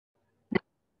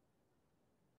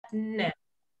now.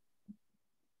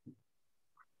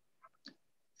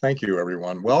 Thank you,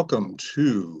 everyone. Welcome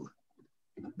to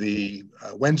the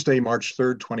Wednesday, March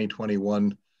 3rd,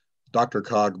 2021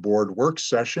 DRCOG Board Work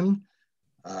Session.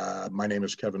 My name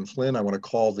is Kevin Flynn. I want to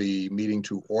call the meeting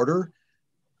to order.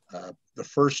 The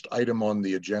first item on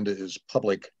the agenda is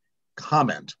public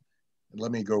comment. And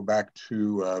let me go back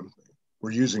to,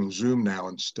 we're using Zoom now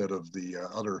instead of the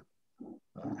other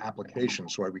application,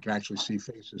 so we can actually see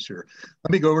faces here.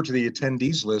 Let me go over to the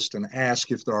attendees list and ask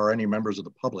if there are any members of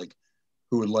the public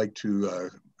who would like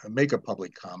to make a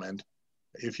public comment.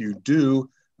 If you do,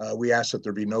 we ask that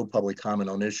there be no public comment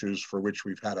on issues for which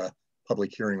we've had a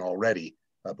public hearing already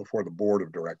before the board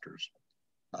of directors.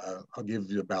 I'll give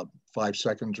you about 5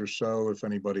 seconds or so if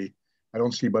anybody, I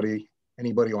don't see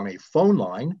anybody on a phone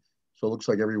line, so it looks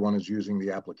like everyone is using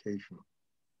the application.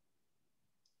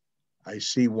 I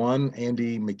see one,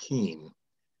 Andy McKean.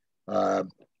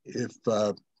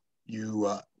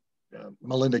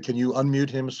 Melinda, can you unmute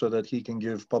him so that he can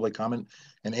give public comment?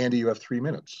 And Andy, you have 3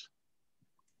 minutes.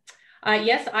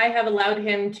 Yes, I have allowed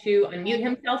him to unmute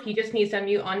himself. He just needs to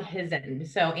unmute on his end.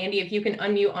 So Andy, if you can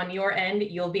unmute on your end,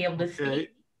 you'll be able to speak.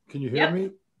 Can you hear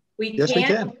me? Yes, we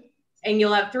can. And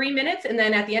you'll have 3 minutes. And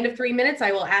then at the end of 3 minutes,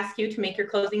 I will ask you to make your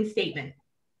closing statement.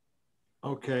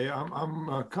 Okay,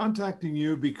 I'm contacting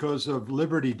you because of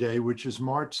Liberty Day, which is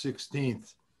March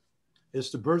 16th. It's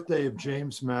the birthday of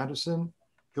James Madison.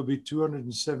 He'll be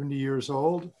 270 years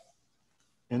old.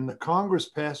 And the Congress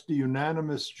passed a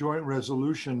unanimous joint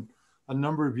resolution a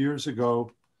number of years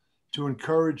ago to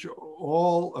encourage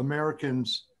all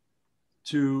Americans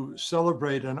to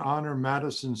celebrate and honor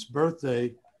Madison's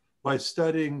birthday by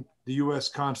studying the US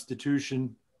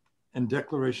Constitution and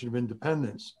Declaration of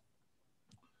Independence.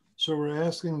 So we're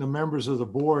asking the members of the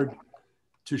board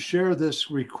to share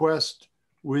this request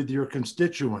with your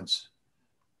constituents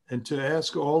and to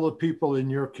ask all the people in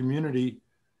your community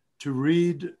to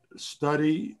read,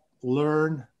 study,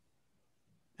 learn,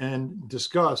 and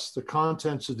discuss the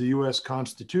contents of the US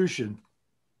Constitution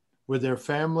with their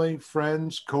family,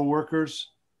 friends, coworkers,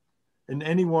 and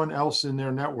anyone else in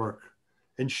their network.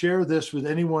 And share this with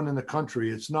anyone in the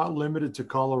country. It's not limited to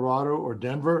Colorado or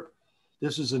Denver.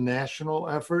 This is a national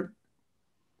effort.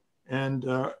 And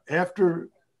the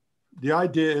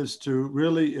idea is to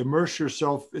really immerse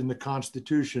yourself in the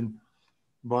Constitution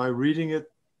by reading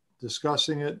it,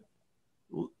 discussing it,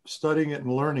 studying it,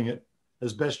 and learning it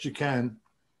as best you can.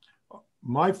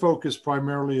 My focus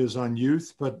primarily is on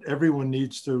youth, but everyone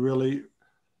needs to really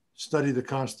study the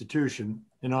Constitution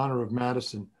in honor of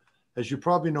Madison. As you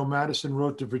probably know, Madison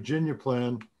wrote the Virginia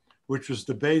Plan, which was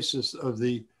the basis of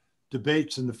the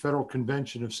debates in the Federal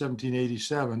Convention of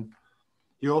 1787.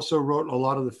 He also wrote a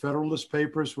lot of the Federalist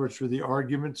Papers, which were the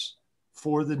arguments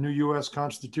for the new US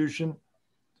Constitution.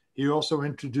 He also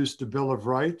introduced the Bill of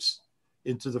Rights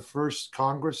into the first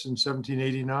Congress in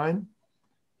 1789.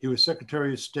 He was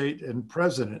Secretary of State and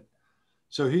President.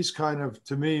 So he's kind of,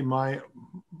 to me, my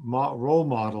role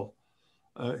model.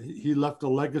 He left a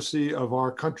legacy of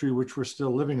our country, which we're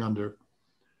still living under.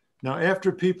 Now,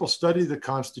 after people study the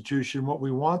Constitution, what we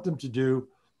want them to do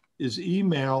is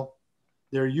email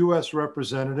their US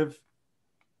representative,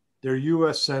 their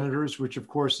US senators, which of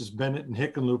course is Bennett and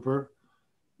Hickenlooper,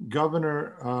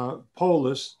 Governor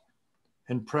Polis,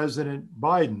 and President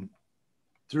Biden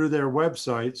through their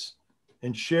websites,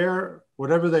 and share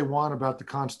whatever they want about the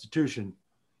Constitution,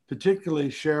 particularly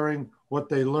sharing what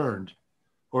they learned,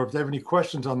 or if they have any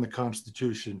questions on the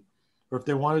Constitution, or if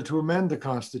they wanted to amend the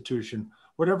Constitution,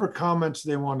 whatever comments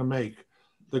they want to make.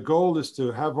 The goal is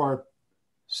to have our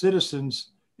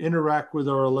citizens interact with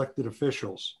our elected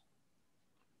officials.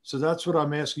 So that's what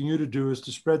I'm asking you to do, is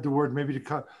to spread the word, maybe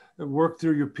to work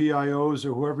through your PIOs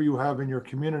or whoever you have in your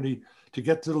community to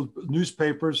get to the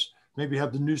newspapers, maybe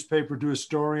have the newspaper do a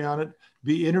story on it,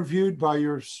 be interviewed by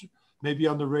maybe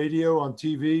on the radio, on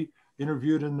TV,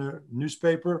 interviewed in the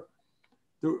newspaper.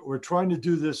 We're trying to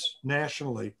do this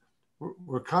nationally.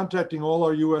 We're contacting all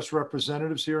our US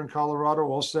representatives here in Colorado,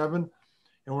 all 7,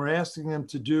 and we're asking them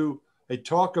to do a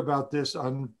talk about this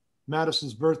on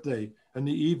Madison's birthday and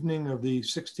the evening of the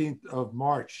 16th of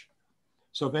March.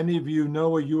 So if any of you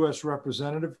know a US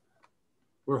representative,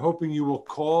 we're hoping you will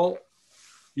call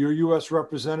your US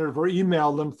representative or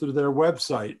email them through their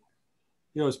website.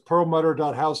 You know, it's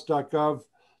perlmutter.house.gov,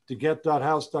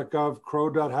 deget.house.gov,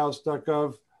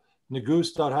 crow.house.gov,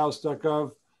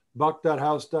 negoose.house.gov,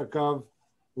 buck.house.gov,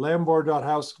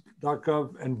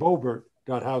 lambar.house.gov, and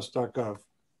bobert.house.gov.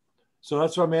 So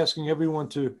that's why I'm asking everyone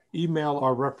to email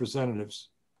our representatives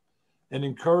and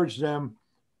encourage them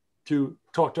to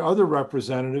talk to other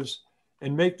representatives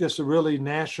and make this a really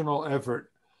national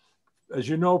effort. as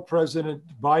you know, President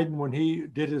Biden, when he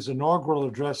did his inaugural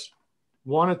address,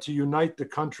 wanted to unite the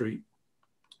country.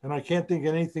 And I can't think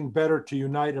of anything better to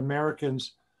unite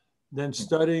Americans than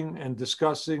studying and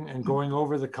discussing and going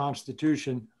over the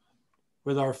Constitution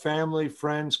with our family,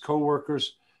 friends,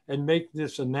 coworkers, and make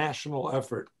this a national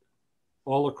effort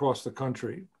all across the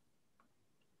country.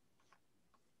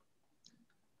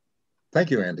 Thank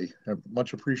you, Andy.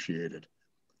 Much appreciated.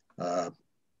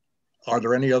 Are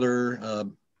there any other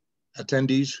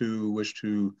attendees who wish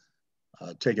to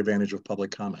take advantage of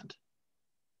public comment?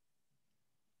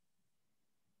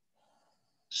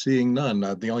 Seeing none,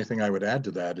 the only thing I would add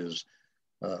to that is,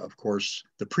 of course,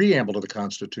 the preamble to the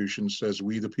Constitution says,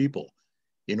 "We the people,"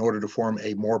 in order to form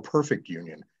a more perfect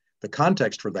union. The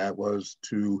context for that was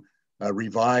to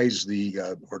revise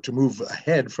or to move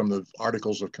ahead from the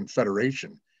Articles of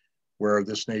Confederation, where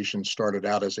this nation started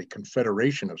out as a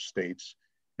confederation of states,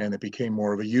 and it became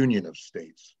more of a union of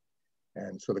states.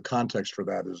 And so the context for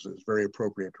that is very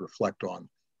appropriate to reflect on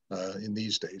in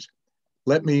these days.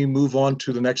 Let me move on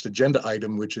to the next agenda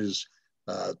item, which is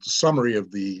the summary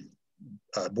of the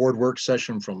board work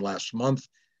session from last month.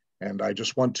 And I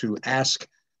just want to ask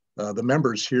the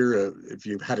members here, if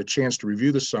you've had a chance to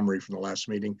review the summary from the last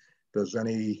meeting, does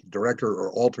any director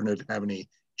or alternate have any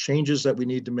changes that we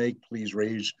need to make? Please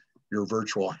raise your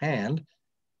virtual hand.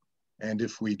 And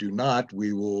if we do not,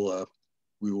 we will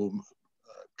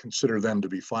consider them to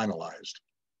be finalized.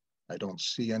 I don't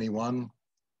see anyone.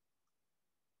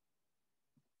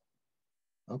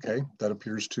 Okay, that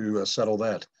appears to settle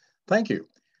that. Thank you.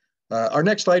 Our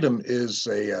next item is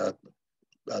a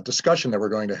discussion that we're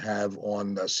going to have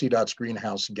on CDOT's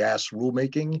greenhouse gas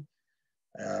rulemaking.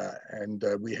 And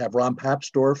we have Ron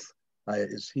Papsdorf.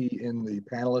 Is he in the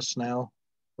panelists now?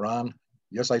 Ron?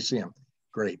 Yes, I see him.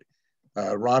 Great.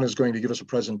 Ron is going to give us a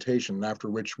presentation, after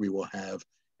which we will have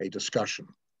a discussion.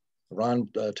 Ron,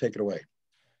 take it away.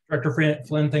 Director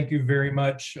Flynn, thank you very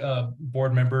much.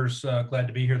 Board members, glad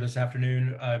to be here this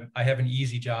afternoon. I have an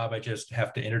easy job. I just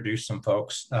have to introduce some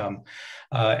folks and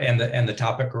the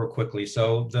topic real quickly.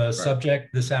 So the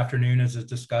subject this afternoon is a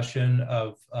discussion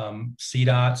of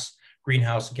CDOT's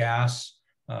greenhouse gas,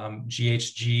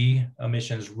 GHG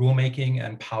emissions rulemaking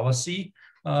and policy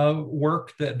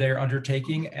work that they're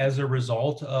undertaking as a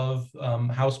result of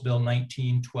House Bill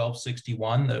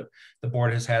 19-1261 that the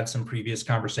board has had some previous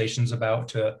conversations about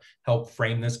to help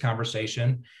frame this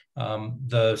conversation.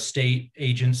 The state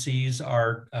agencies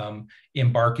are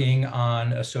embarking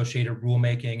on associated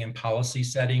rulemaking and policy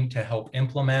setting to help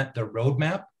implement the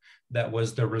roadmap that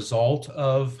was the result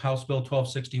of House Bill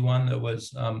 1261 that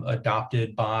was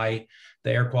adopted by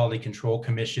the Air Quality Control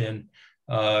Commission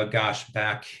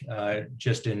back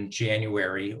just in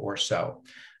January or so.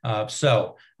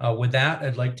 With that,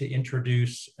 I'd like to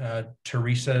introduce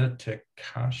Teresa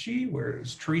Takashi. Where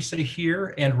is Teresa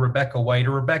here? And Rebecca White.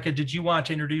 Or Rebecca, did you want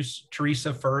to introduce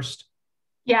Teresa first?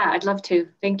 Yeah, I'd love to.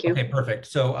 Thank you. Okay, perfect.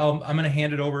 So I'm going to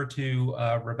hand it over to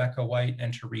Rebecca White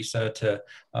and Teresa to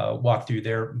walk through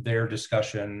their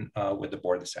discussion with the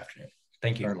board this afternoon.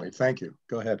 Thank you. Certainly. Thank you.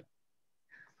 Go ahead.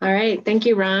 All right, thank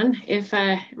you, Ron. If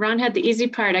Ron had the easy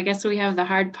part, I guess we have the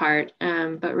hard part,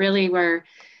 but really we're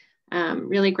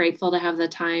really grateful to have the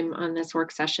time on this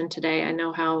work session today. I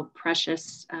know how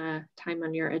precious time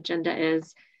on your agenda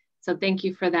is, so thank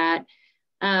you for that.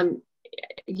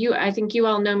 I think you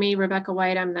all know me, Rebecca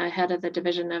White. I'm the head of the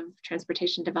Division of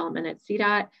Transportation Development at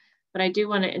CDOT, but I do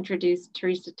want to introduce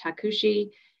Teresa Takashi,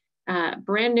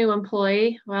 brand new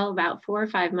employee, well, about 4 or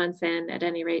 5 months in at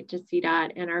any rate to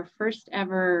CDOT, and our first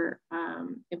ever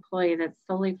employee that's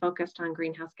solely focused on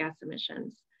greenhouse gas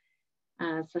emissions.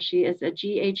 So she is a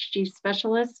GHG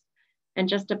specialist. And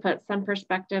just to put some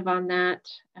perspective on that,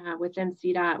 within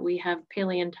CDOT, we have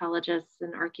paleontologists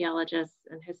and archaeologists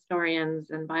and historians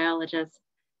and biologists.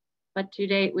 But to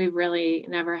date, we've really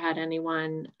never had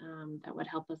anyone that would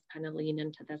help us kind of lean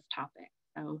into this topic.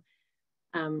 So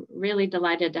really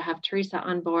delighted to have Teresa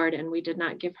on board, and we did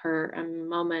not give her a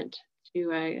moment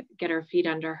to get her feet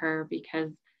under her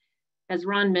because, as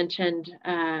Ron mentioned,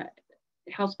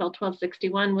 House Bill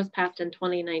 1261 was passed in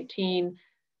 2019.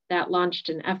 That launched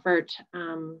an effort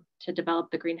to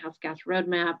develop the greenhouse gas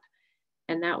roadmap,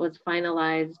 and that was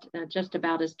finalized just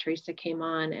about as Teresa came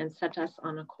on and set us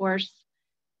on a course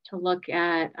to look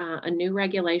at a new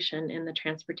regulation in the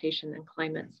transportation and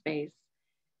climate space.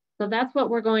 So that's what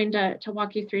we're going to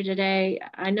walk you through today.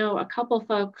 I know a couple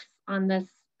folks on this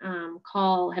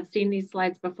call have seen these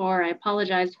slides before. I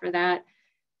apologize for that,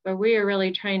 but we are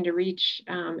really trying to reach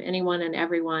anyone and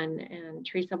everyone, and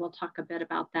Teresa will talk a bit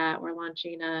about that. We're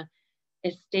launching a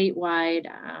statewide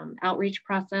outreach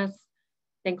process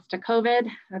Thanks to COVID,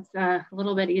 that's a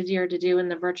little bit easier to do in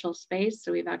the virtual space.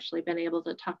 So we've actually been able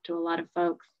to talk to a lot of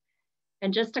folks.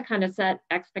 And just to kind of set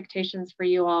expectations for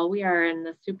you all, we are in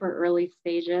the super early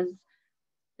stages.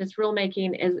 This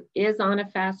rulemaking is on a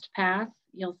fast path.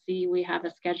 You'll see we have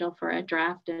a schedule for a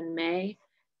draft in May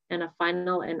and a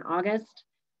final in August,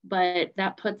 but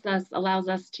that allows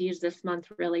us to use this month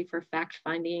really for fact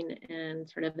finding and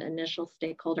sort of initial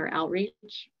stakeholder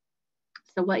outreach.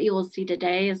 So what you will see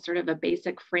today is sort of a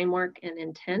basic framework and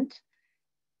intent.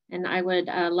 And I would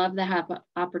love to have an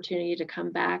opportunity to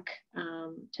come back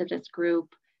to this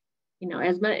group, you know,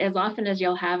 as often as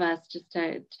you'll have us, just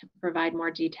to provide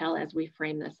more detail as we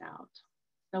frame this out.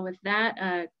 So with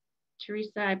that,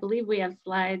 Teresa, I believe we have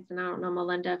slides, and I don't know,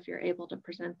 Melinda, if you're able to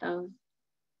present those.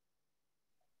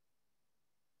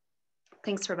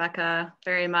 Thanks, Rebecca,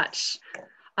 very much.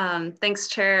 Thanks,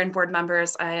 Chair and board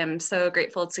members. I am so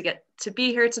grateful to get to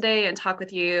be here today and talk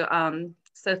with you.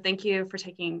 So thank you for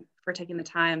taking the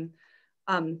time.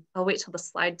 I'll wait till the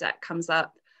slide deck comes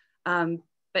up.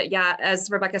 But yeah,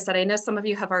 as Rebecca said, I know some of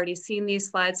you have already seen these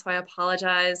slides, so I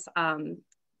apologize.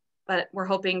 But we're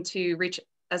hoping to reach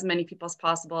as many people as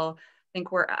possible. I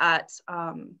think we're at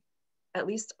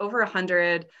least over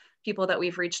 100 people that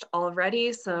we've reached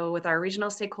already. So with our regional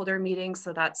stakeholder meetings,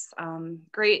 so that's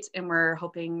great. And we're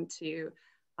hoping to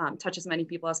touch as many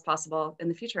people as possible in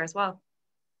the future as well.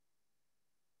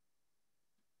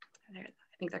 I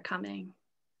think they're coming.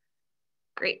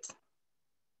 Great.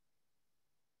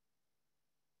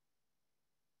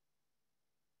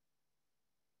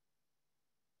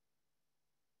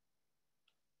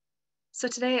 So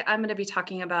today I'm going to be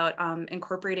talking about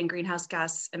incorporating greenhouse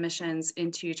gas emissions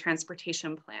into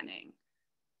transportation planning.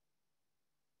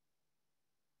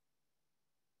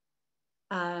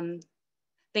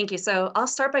 Thank you. So I'll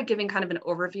start by giving kind of an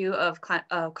overview of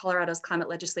Colorado's climate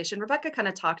legislation. Rebecca kind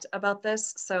of talked about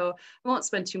this, so I won't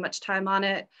spend too much time on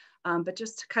it, but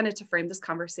just kind of to frame this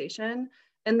conversation.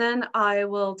 And then I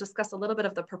will discuss a little bit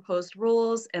of the proposed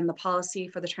rules and the policy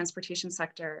for the transportation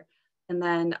sector, and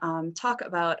then talk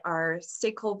about our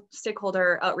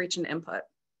stakeholder outreach and input.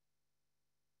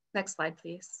 Next slide,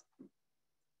 please.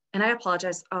 And I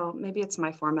apologize. Oh, maybe it's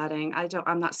my formatting.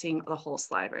 I'm not seeing the whole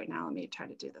slide right now. Let me try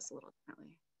to do this a little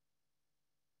differently.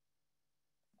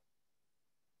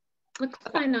 Looks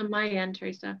fine on my end,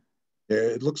 Teresa. Yeah,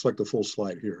 it looks like the full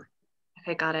slide here.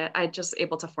 Okay, got it. I just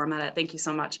able to format it. Thank you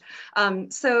so much.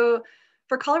 So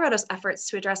for Colorado's efforts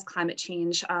to address climate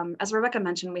change, as Rebecca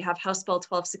mentioned, we have House Bill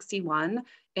 1261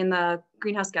 in the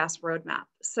Greenhouse Gas Roadmap.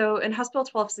 So in House Bill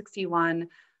 1261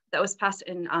 that was passed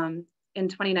in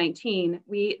 2019,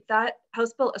 that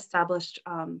House Bill established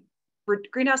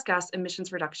greenhouse gas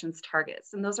emissions reductions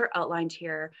targets. And those are outlined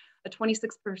here: a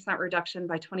 26% reduction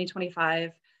by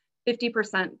 2025,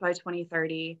 50% by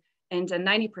 2030, and a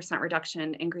 90%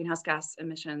 reduction in greenhouse gas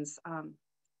emissions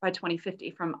by 2050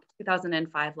 from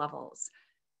 2005 levels.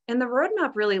 And the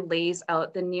roadmap really lays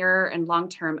out the near and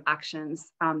long-term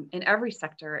actions in every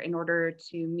sector in order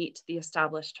to meet the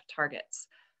established targets.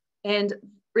 And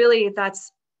really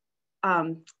it's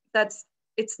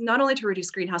not only to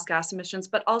reduce greenhouse gas emissions,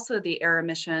 but also the air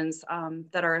emissions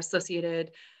that are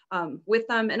associated with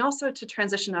them, and also to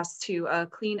transition us to a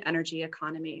clean energy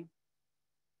economy.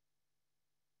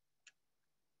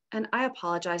 And I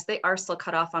apologize, they are still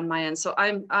cut off on my end. So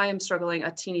I am struggling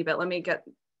a teeny bit. Let me get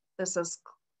this as,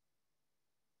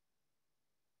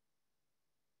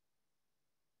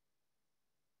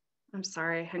 I'm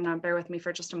sorry, hang on, bear with me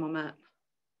for just a moment.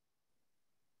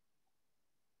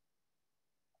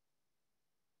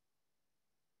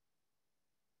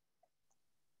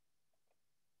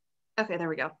 Okay, there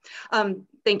we go.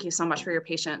 Thank you so much for your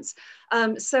patience.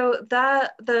 So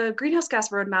the greenhouse gas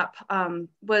roadmap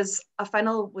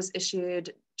was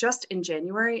issued just in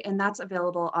January, and that's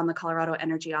available on the Colorado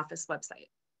Energy Office website.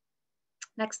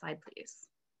 Next slide, please.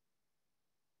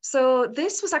 So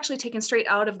this was actually taken straight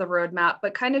out of the roadmap,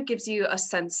 but kind of gives you a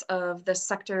sense of the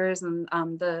sectors and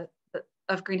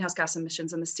of greenhouse gas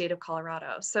emissions in the state of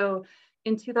Colorado. So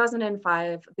in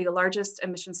 2005, the largest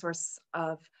emission source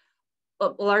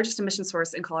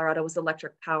in Colorado was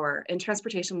electric power, and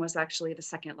transportation was actually the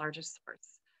second largest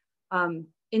source.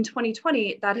 In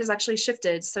 2020, that has actually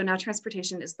shifted. So now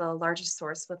transportation is the largest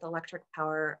source, with electric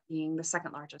power being the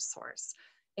second largest source.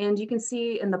 And you can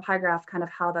see in the pie graph kind of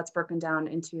how that's broken down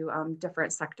into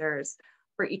different sectors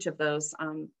for each of those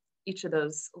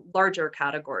larger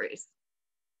categories.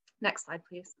 Next slide,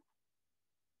 please.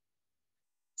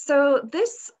 So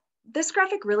this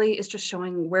graphic really is just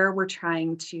showing where we're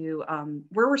trying to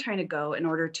go in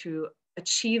order to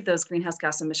achieve those greenhouse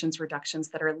gas emissions reductions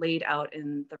that are laid out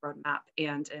in the roadmap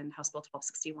and in House Bill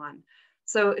 1261.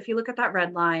 So if you look at that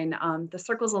red line, the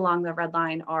circles along the red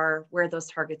line are where those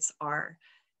targets are.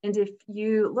 And if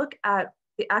you look at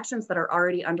the actions that are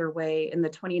already underway in the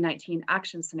 2019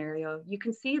 action scenario, you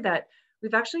can see that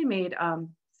we've actually made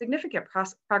significant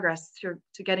progress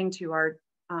to getting to our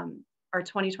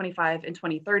 2025 and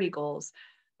 2030 goals,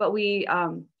 but we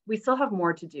still have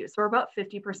more to do. So we're about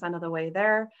 50% of the way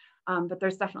there, but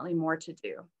there's definitely more to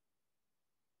do.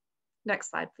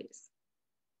 Next slide, please.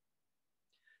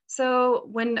 So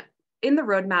when in the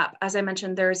roadmap, as I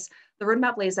mentioned, the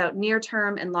roadmap lays out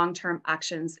near-term and long-term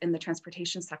actions in the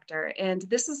transportation sector. And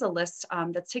this is a list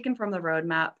that's taken from the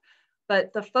roadmap,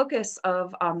 but the focus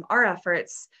of our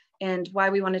efforts and why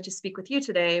we wanted to speak with you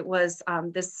today was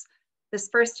this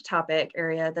first topic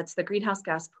area, that's the greenhouse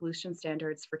gas pollution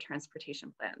standards for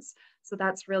transportation plans. So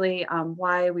that's really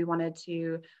why we wanted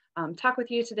to talk with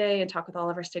you today and talk with all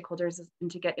of our stakeholders and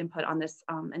to get input on this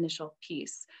initial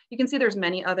piece. You can see there's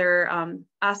many other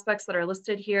aspects that are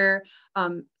listed here.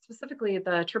 Specifically,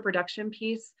 the trip reduction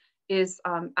piece is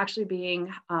actually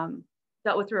being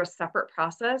dealt with through a separate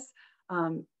process.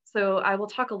 So I will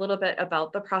talk a little bit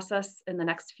about the process in the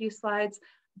next few slides,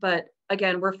 but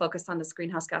again, we're focused on this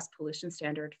greenhouse gas pollution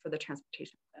standard for the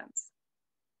transportation plans.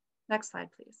 Next slide,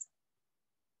 please.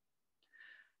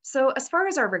 So as far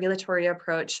as our regulatory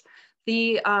approach,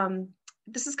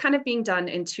 this is kind of being done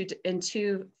in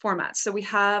two formats. So we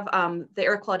have the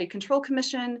Air Quality Control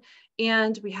Commission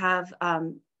and we have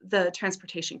the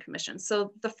Transportation Commission.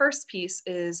 So the first piece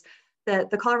is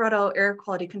that the Colorado Air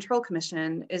Quality Control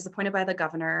Commission is appointed by the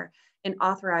governor and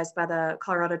authorized by the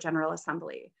Colorado General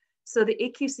Assembly. So the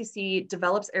AQCC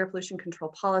develops air pollution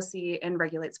control policy and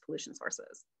regulates pollution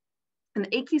sources. And the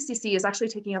AQCC is actually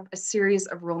taking up a series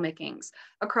of rulemakings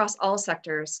across all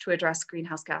sectors to address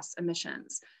greenhouse gas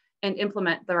emissions and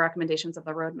implement the recommendations of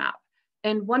the roadmap.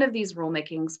 And one of these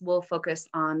rulemakings will focus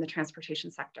on the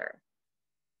transportation sector.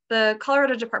 The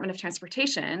Colorado Department of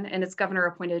Transportation and its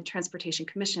governor-appointed Transportation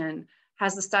Commission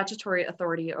has the statutory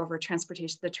authority over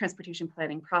the transportation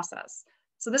planning process.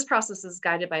 So this process is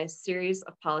guided by a series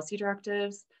of policy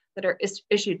directives that are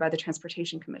issued by the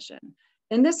Transportation Commission.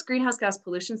 And this greenhouse gas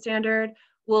pollution standard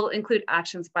will include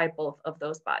actions by both of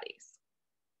those bodies.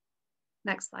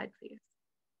 Next slide, please.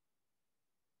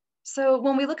 So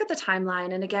when we look at the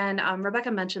timeline, and again,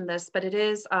 Rebecca mentioned this, but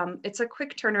it's a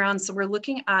quick turnaround. So we're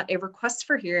looking at a request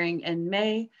for hearing in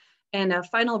May and a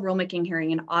final rulemaking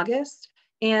hearing in August.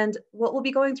 And what we'll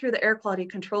be going through the Air Quality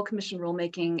Control Commission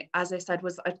rulemaking, as I said,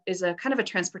 is a kind of a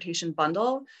transportation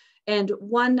bundle. And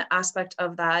one aspect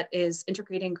of that is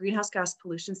integrating greenhouse gas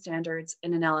pollution standards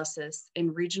and analysis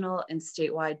in regional and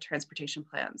statewide transportation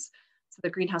plans. So the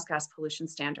greenhouse gas pollution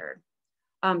standard.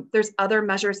 There's other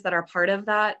measures that are part of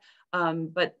that,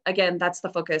 but again, that's the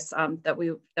focus that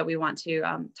we want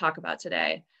to talk about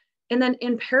today. And then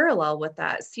in parallel with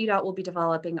that, CDOT will be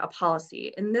developing a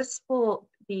policy, and this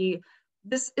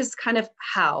is kind of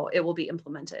how it will be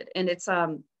implemented. And it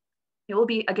will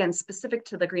be, again, specific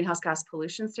to the greenhouse gas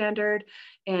pollution standard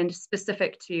and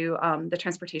specific to the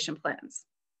transportation plans.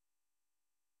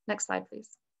 Next slide, please.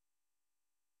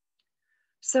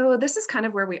 So this is kind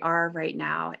of where we are right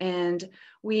now. And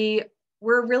we're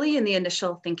really in the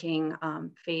initial thinking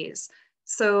phase.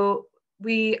 So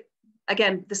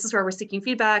again, this is where we're seeking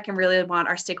feedback and really want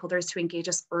our stakeholders to engage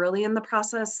us early in the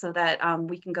process so that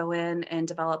we can go in and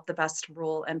develop the best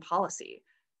rule and policy.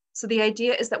 So the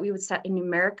idea is that we would set a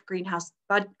numeric greenhouse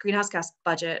gas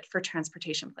budget for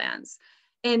transportation plans.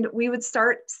 And we would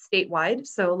start statewide,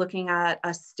 so looking at a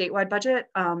statewide budget.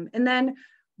 And then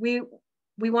we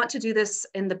want to do this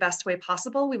in the best way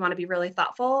possible. We want to be really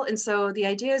thoughtful. And so the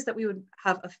idea is that we would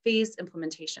have a phased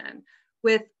implementation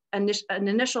with an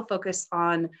initial focus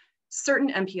on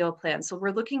certain MPO plans. So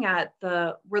we're looking at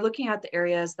the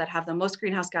areas that have the most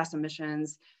greenhouse gas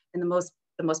emissions and the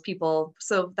most people.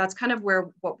 So that's kind of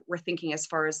what we're thinking as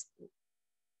far as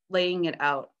laying it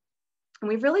out. And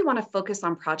we really want to focus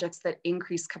on projects that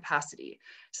increase capacity.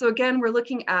 So again, we're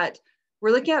looking at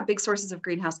big sources of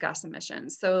greenhouse gas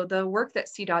emissions. So the work that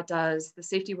CDOT does, the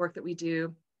safety work that we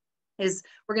do, is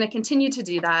we're going to continue to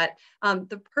do that.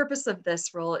 The purpose of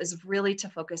this role is really to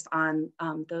focus on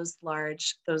those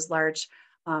large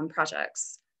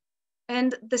projects.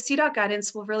 And the CDOT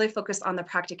guidance will really focus on the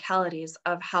practicalities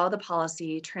of how the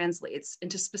policy translates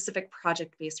into specific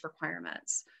project-based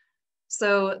requirements.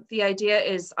 So the idea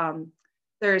is and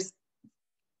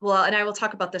I will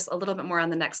talk about this a little bit more on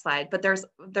the next slide, but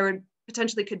there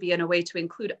potentially could be a way to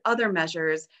include other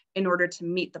measures in order to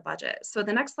meet the budget. So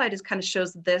the next slide kind of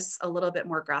shows this a little bit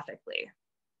more graphically.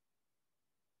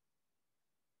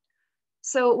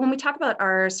 So when we talk about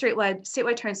our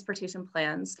statewide transportation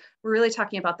plans, we're really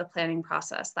talking about the planning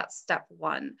process. That's step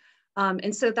one.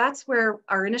 And so that's where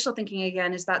our initial thinking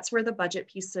again is that's where the budget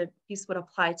piece would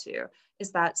apply to,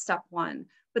 is that step one,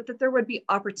 but that there would be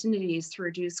opportunities to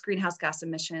reduce greenhouse gas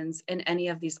emissions in any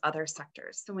of these other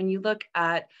sectors. So when you look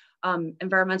at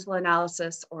environmental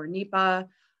analysis or NEPA,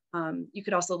 you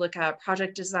could also look at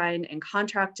project design and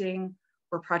contracting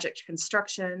or project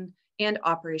construction and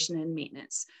operation and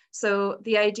maintenance. So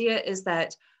the idea is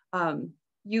that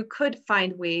you could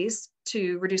find ways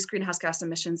to reduce greenhouse gas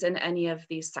emissions in any of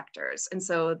these sectors. And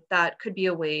so that could be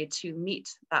a way to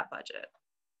meet that budget.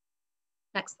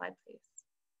 Next slide, please.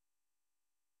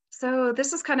 So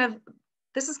this is kind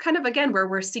of again, where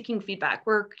we're seeking feedback.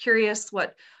 We're curious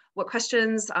what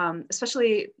questions,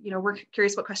 especially, we're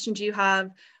curious what questions you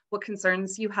have, what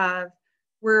concerns you have.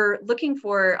 We're looking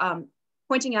for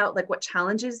pointing out like what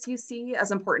challenges you see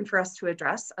as important for us to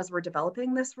address as we're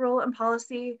developing this rule and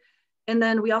policy. And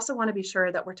then we also want to be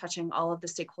sure that we're touching all of the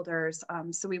stakeholders.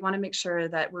 So we want to make sure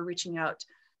that we're reaching out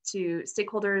to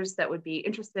stakeholders that would be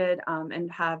interested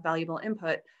and have valuable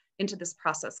input into this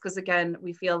process. Because again,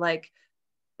 we feel like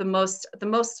the most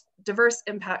diverse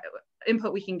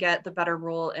input we can get, the better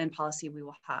rule and policy we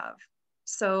will have.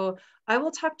 So I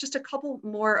will talk just a couple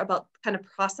more about kind of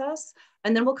process,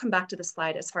 and then we'll come back to the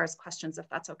slide as far as questions, if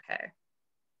that's okay.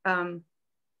 So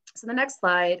the next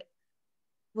slide,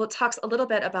 well, it talks a little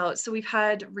bit about, so we've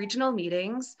had regional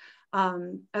meetings.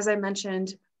 As I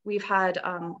mentioned, we've had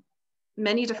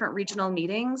many different regional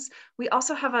meetings. We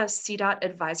also have a CDOT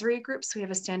advisory group. So we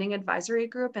have a standing advisory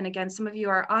group. And again, some of you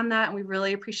are on that, and we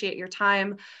really appreciate your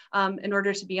time in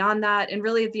order to be on that. And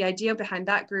really the idea behind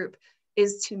that group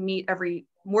is to meet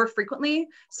more frequently,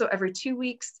 so every 2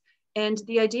 weeks. And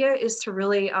the idea is to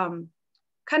really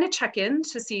kind of check in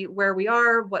to see where we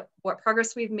are, what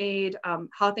progress we've made,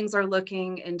 how things are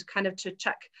looking, and kind of to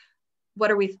check what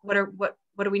do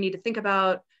we need to think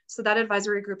about. So that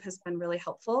advisory group has been really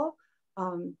helpful.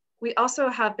 We also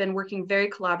have been working very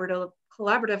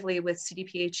collaboratively with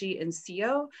CDPHE and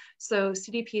CO. So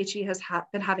CDPHE has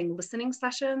been having listening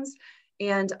sessions.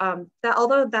 And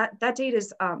although that date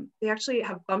is, they actually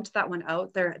have bumped that one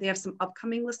out. They have some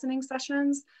upcoming listening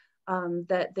sessions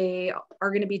that they are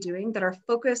going to be doing that are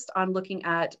focused on looking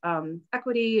at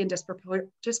equity and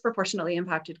disproportionately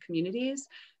impacted communities.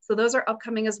 So those are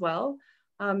upcoming as well.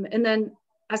 And then,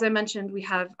 as I mentioned, we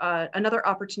have another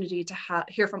opportunity to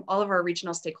hear from all of our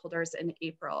regional stakeholders in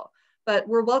April. But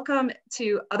we're welcome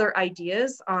to other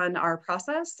ideas on our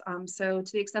process. So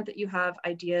to the extent that you have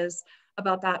ideas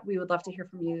about that, we would love to hear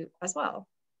from you as well.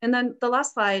 And then the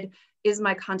last slide is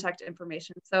my contact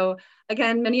information. So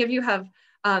again, many of you have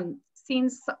seen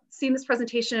this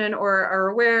presentation or are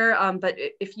aware, but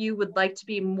if you would like to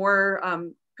be more,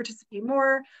 participate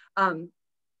more,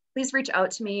 please reach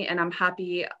out to me, and I'm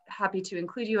happy to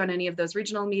include you on any of those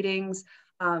regional meetings.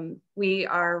 We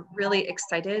are really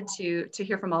excited to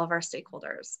hear from all of our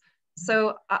stakeholders.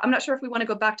 So I'm not sure if we want to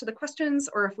go back to the questions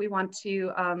or if we want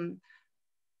to,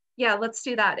 yeah, let's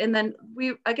do that. And then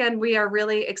we are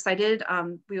really excited.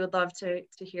 We would love to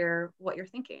hear what you're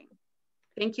thinking.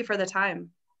 Thank you for the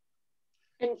time.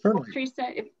 And Teresa,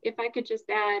 if I could just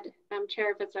add,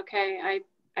 Chair, if it's okay,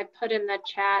 I put in the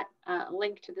chat a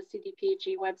link to the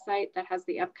CDPHE website that has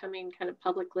the upcoming kind of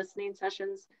public listening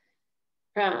sessions.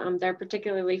 They're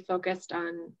particularly focused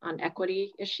on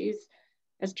equity issues,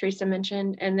 as Teresa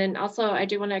mentioned. And then also, I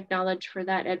do want to acknowledge for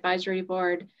that advisory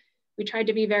board, we tried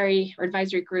to be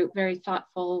advisory group, very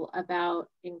thoughtful about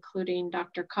including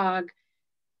DRCOG.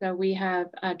 So we have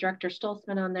Director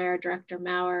Stolzman on there, Director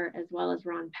Maurer, as well as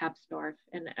Ron Papsdorf.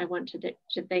 And I want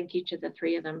to thank each of the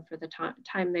three of them for the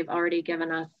time they've already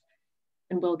given us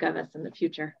and will give us in the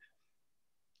future.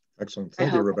 Excellent.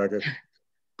 Thank you, Rebecca.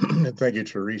 And thank you,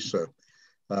 Teresa.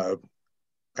 I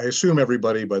assume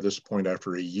everybody by this point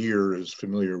after a year is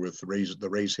familiar with the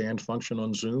raise hand function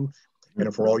on Zoom. And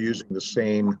if we're all using the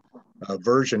same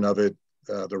version of it,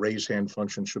 the raise hand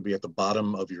function should be at the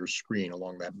bottom of your screen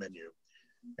along that menu.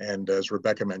 And as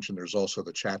Rebecca mentioned, there's also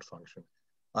the chat function.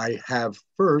 I have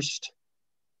first,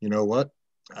 you know what,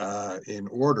 in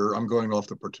order, I'm going off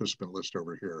the participant list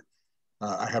over here.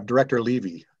 I have Director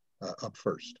Levy up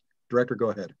first. Director, go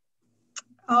ahead.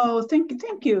 Oh, thank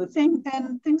you.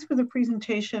 And thanks for the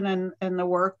presentation and the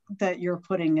work that you're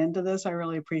putting into this. I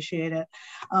really appreciate it.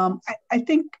 I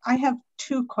think I have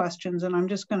two questions, and I'm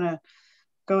just going to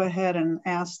go ahead and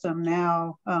ask them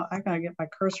now. I got to get my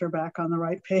cursor back on the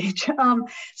right page.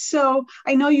 So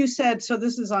I know you said, so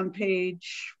this is on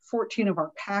page 14 of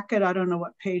our packet. I don't know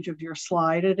what page of your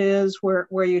slide it is, where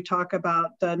you talk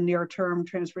about the near-term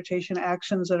transportation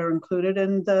actions that are included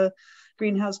in the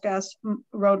greenhouse gas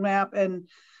roadmap. And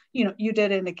you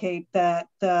did indicate that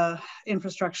the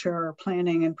infrastructure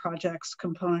planning and projects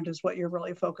component is what you're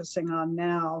really focusing on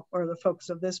now, or the focus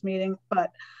of this meeting.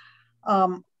 But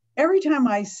every time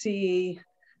I see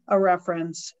a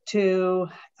reference to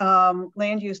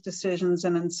land use decisions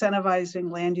and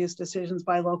incentivizing land use decisions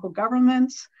by local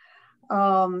governments,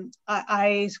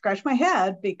 I scratch my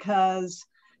head, because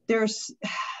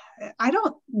I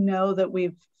don't know that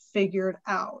we've figured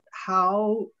out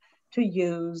how to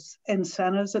use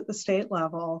incentives at the state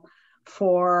level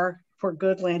for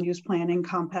good land use planning,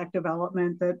 compact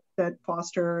development that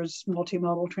fosters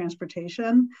multimodal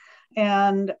transportation.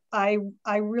 And I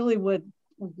really would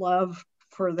love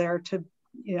for there to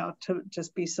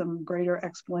just be some greater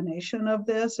explanation of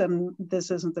this. And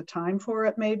this isn't the time for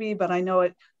it, maybe, but I know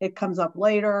it comes up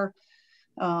later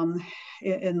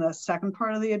in the second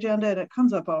part of the agenda, and it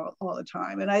comes up all the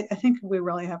time. And I think we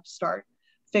really have to start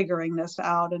figuring this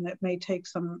out, and it may take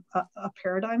a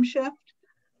paradigm shift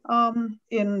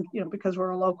because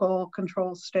we're a local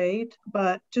control state.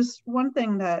 But just one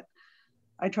thing that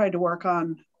I tried to work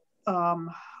on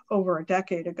over a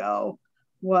decade ago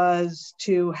was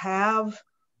to have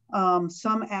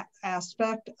some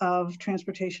aspect of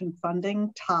transportation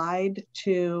funding tied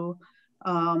to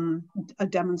a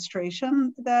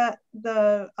demonstration that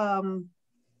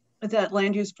that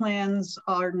land use plans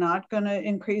are not going to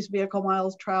increase vehicle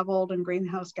miles traveled and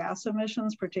greenhouse gas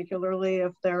emissions, particularly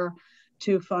if they're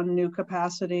to fund new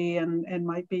capacity and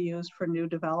might be used for new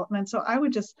development. So I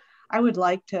would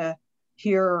like to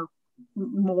hear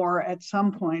more at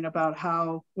some point about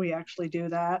how we actually do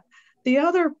that.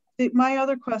 My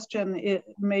other question, it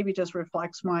maybe just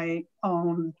reflects my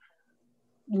own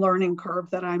learning curve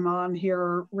that I'm on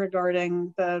here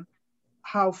regarding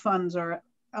how funds are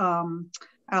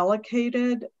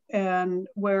allocated, and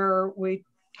where we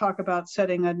talk about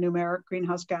setting a numeric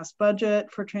greenhouse gas budget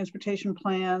for transportation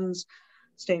plans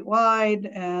statewide,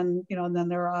 and then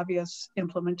there are obvious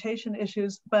implementation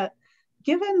issues. But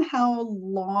given how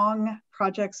long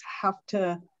projects have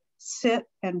to sit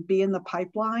and be in the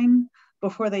pipeline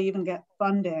before they even get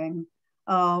funding,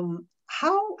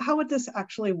 how would this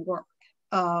actually work?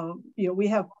 We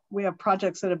have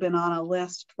projects that have been on a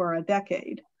list for a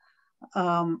decade.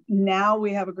 Now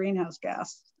we have a greenhouse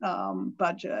gas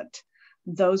budget.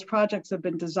 Those projects have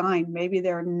been designed. Maybe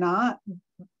they're not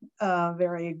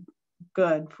very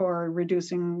good for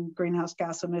reducing greenhouse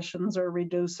gas emissions or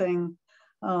reducing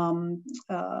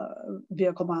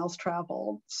vehicle miles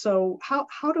traveled. So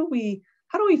how do we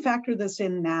factor this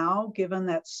in now, given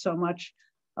that so much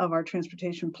of our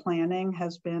transportation planning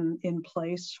has been in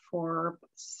place for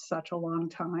such a long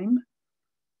time?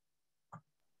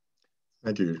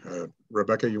 Thank you.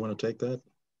 Rebecca, you want to take that?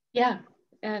 Yeah,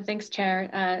 thanks,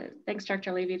 Chair. Thanks,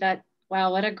 Dr. Levy.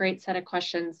 Wow, what a great set of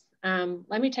questions.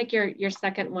 Let me take your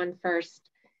second one first,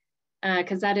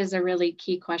 because that is a really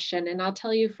key question. And I'll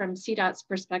tell you from CDOT's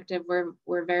perspective,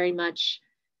 we're very much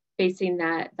facing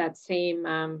that same,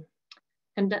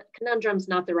 conundrum's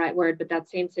not the right word, but that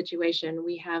same situation.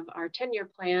 We have our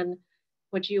 10-year plan,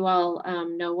 which you all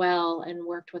know well and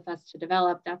worked with us to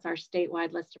develop. That's our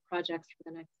statewide list of projects for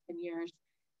the next 10 years.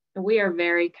 And we are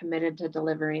very committed to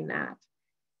delivering that.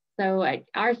 So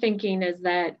our thinking is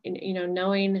that,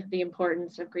 knowing the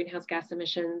importance of greenhouse gas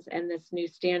emissions and this new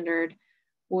standard,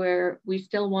 where we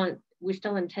still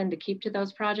intend to keep to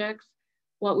those projects.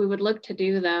 What we would look to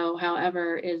do, though,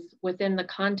 however, is within the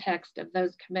context of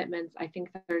those commitments, I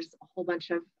think that there's a whole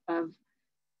bunch of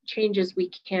changes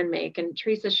we can make. And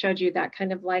Teresa showed you that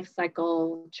kind of life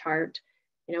cycle chart.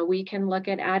 We can look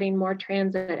at adding more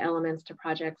transit elements to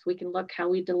projects. We can look how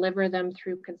we deliver them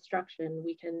through construction.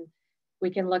 We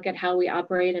can look at how we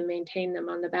operate and maintain them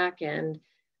on the back end.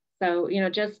 So,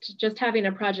 just having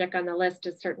a project on the list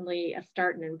is certainly a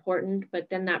start and important, but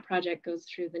then that project goes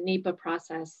through the NEPA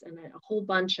process and a whole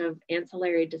bunch of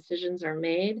ancillary decisions are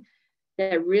made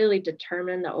that really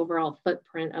determine the overall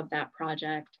footprint of that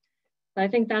project. So I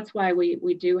think that's why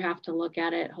we do have to look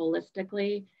at it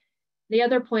holistically. The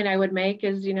other point I would make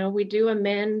is, we do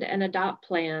amend and adopt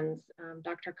plans.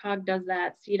 DRCOG does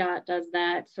that, CDOT does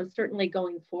that. So certainly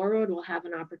going forward, we'll have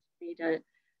an opportunity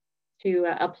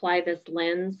to apply this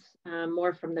lens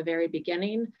more from the very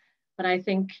beginning. But I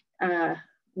think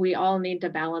we all need to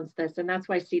balance this. And that's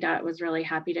why CDOT was really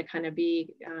happy to kind of be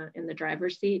in the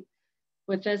driver's seat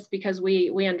with this, because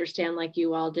we understand, like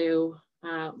you all do,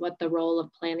 what the role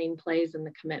of planning plays in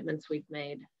the commitments we've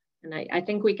made. And I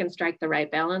think we can strike the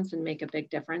right balance and make a big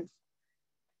difference.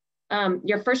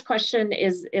 Your first question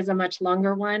is a much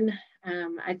longer one.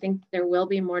 I think there will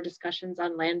be more discussions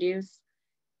on land use.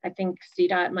 I think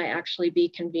CDOT might actually be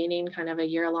convening kind of a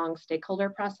year-long stakeholder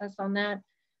process on that.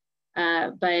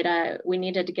 But we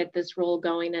needed to get this rule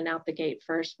going and out the gate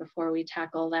first before we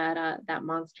tackle that that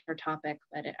monster topic.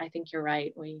 But I think you're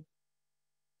right.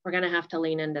 We're going to have to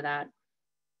lean into that.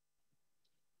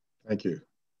 Thank you.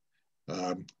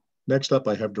 Next up,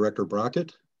 I have Director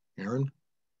Brockett. Aaron.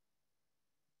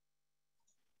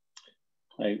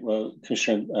 Hi, well,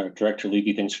 Commissioner Director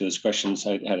Levy, thanks for those questions.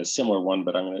 I had a similar one,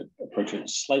 but I'm going to approach it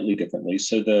slightly differently.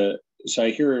 So I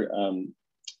hear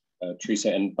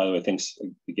Teresa, and by the way, thanks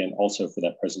again also for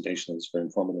that presentation. It was very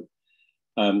informative.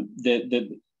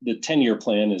 The 10-year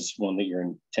plan is one that you're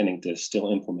intending to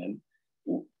still implement.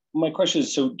 My question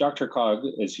is, so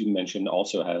DRCOG, as you mentioned,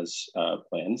 also has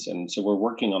plans, and so we're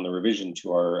working on the revision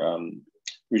to our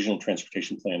regional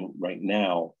transportation plan right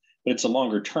now, but it's a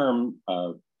longer term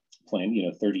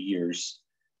plan, 30 years.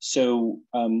 So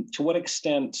to what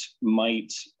extent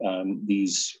might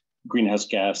these greenhouse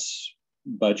gas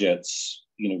budgets,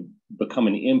 become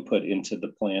an input into the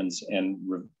plans and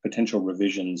potential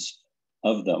revisions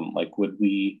of them? Like,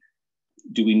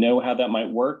 do we know how that might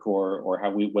work, or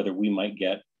whether we might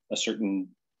get a certain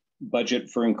budget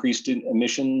for increased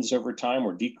emissions over time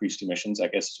or decreased emissions, I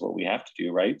guess is what we have to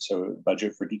do, right? So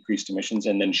budget for decreased emissions,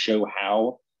 and then show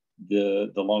how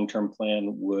the long-term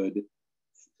plan would,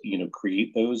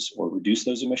 create those or reduce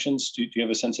those emissions. Do you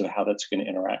have a sense of how that's going to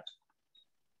interact?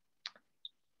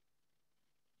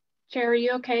 Chair, are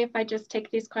you okay if I just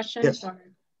take these questions? Yes, or?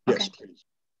 Yes, okay. Please.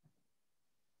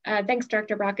 Thanks,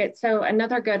 Director Brockett. So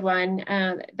another good one.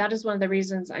 That is one of the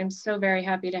reasons I'm so very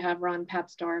happy to have Ron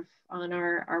Papsdorf on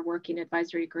our working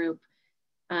advisory group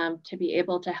to be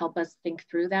able to help us think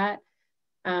through that.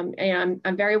 And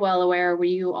I'm very well aware where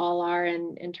you all are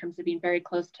in terms of being very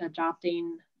close to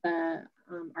adopting the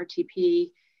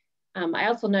RTP. I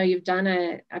also know you've done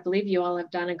I believe you all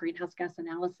have done a greenhouse gas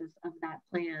analysis of that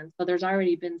plan. So there's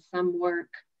already been some work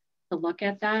to look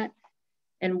at that.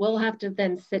 And we'll have to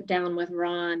then sit down with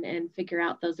Ron and figure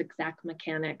out those exact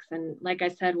mechanics. And like I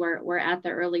said, we're at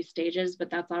the early stages, but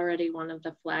that's already one of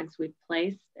the flags we've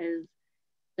placed is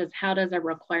how does a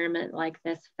requirement like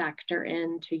this factor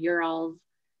into your all's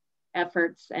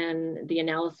efforts and the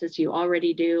analysis you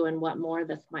already do and what more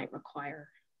this might require.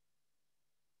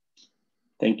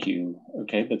 Thank you.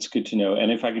 Okay, that's good to know.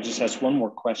 And if I could just ask one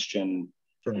more question.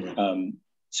 Certainly.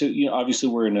 So, obviously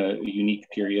we're in a unique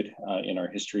period in our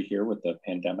history here with the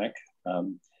pandemic.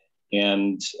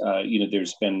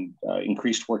 There's been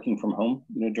increased working from home,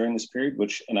 during this period,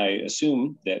 and I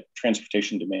assume that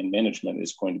transportation demand management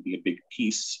is going to be a big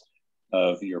piece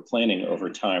of your planning over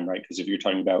time, right? Because if you're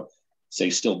talking about, say,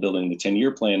 still building the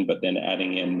 10-year plan, but then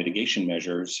adding in mitigation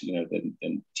measures,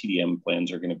 then TDM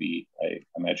plans are going to be, I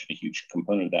imagine, a huge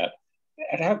component of that.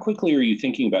 And how quickly are you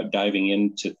thinking about diving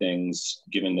into things,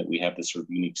 given that we have this sort of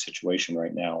unique situation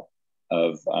right now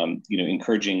of,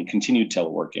 encouraging continued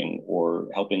teleworking or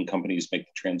helping companies make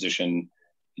the transition,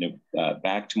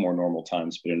 back to more normal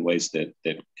times, but in ways that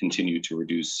continue to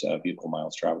reduce vehicle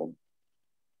miles traveled?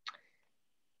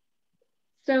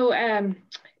 So,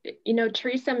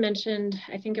 Teresa mentioned,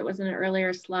 I think it was in an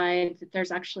earlier slide, that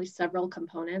there's actually several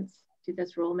components to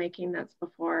this rulemaking that's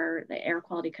before the Air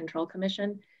Quality Control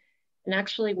Commission. And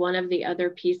actually one of the other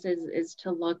pieces is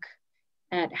to look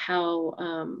at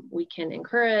how we can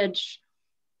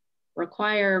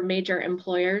require major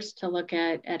employers to look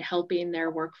at helping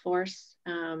their workforce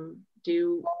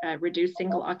reduce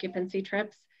single occupancy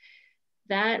trips.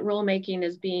 That rulemaking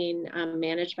is being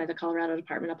managed by the Colorado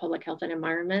Department of Public Health and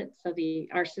Environment, so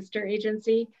our sister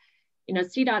agency.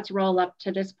 CDOT's role up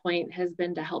to this point has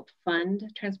been to help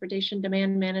fund transportation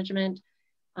demand management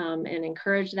and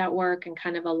encourage that work and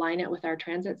kind of align it with our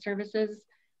transit services.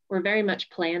 We're very much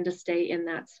planned to stay in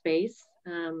that space.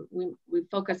 We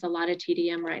focus a lot of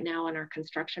TDM right now on our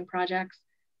construction projects,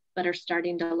 but are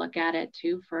starting to look at it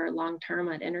too for long-term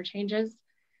at interchanges.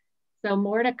 So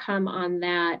more to come on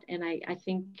that. And I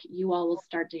think you all will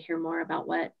start to hear more about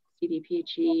what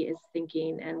CDPHE is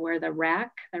thinking and where the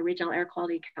RAC, the Regional Air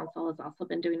Quality Council, has also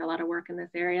been doing a lot of work in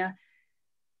this area.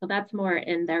 So that's more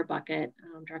in their bucket,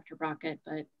 Director Brockett,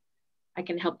 but I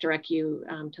can help direct you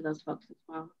to those folks as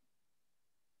well.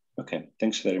 Okay,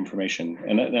 thanks for that information.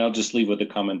 And I'll just leave with a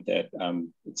comment that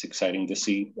it's exciting to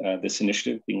see this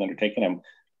initiative being undertaken. I'm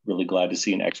really glad to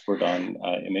see an expert on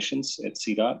emissions at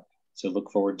CDOT. So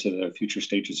look forward to the future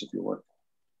stages of your work.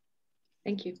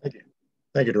 Thank you. Thank you.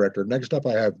 Thank you, Director. Next up,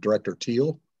 I have Director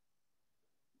Teal.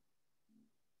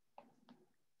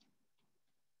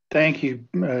 Thank you,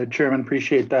 Chairman.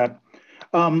 Appreciate that.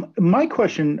 My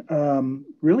question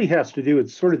really has to do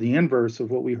with sort of the inverse of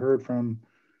what we heard from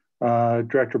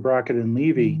Director Brockett and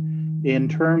Levy. in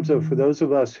terms of, for those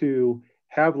of us who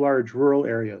have large rural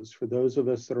areas, for those of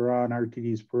us that are on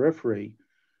RTD's periphery,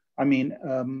 I mean,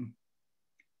 and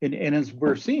as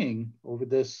we're seeing over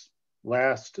this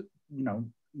last,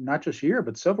 not just year,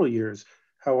 but several years,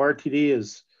 how RTD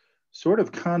is sort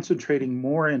of concentrating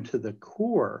more into the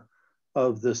core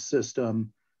of the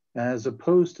system as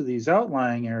opposed to these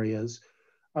outlying areas.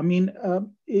 I mean,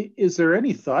 is there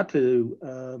any thought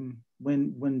to,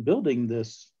 when building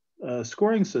this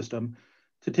scoring system,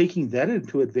 to taking that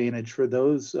into advantage for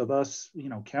those of us,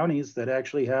 counties that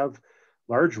actually have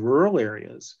large rural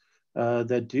areas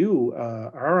that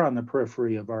are on the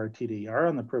periphery of RTD, are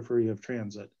on the periphery of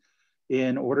transit,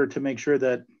 in order to make sure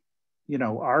that,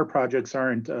 our projects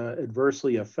aren't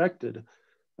adversely affected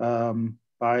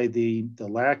by the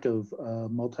lack of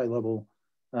multi-level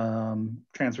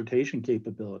transportation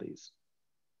capabilities.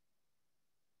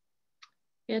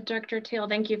 Yeah, Director Teal,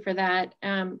 thank you for that.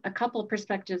 A couple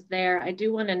perspectives there. I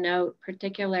do want to note,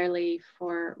 particularly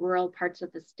for rural parts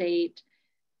of the state,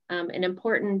 an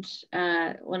important,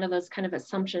 one of those kind of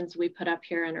assumptions we put up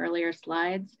here in earlier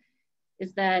slides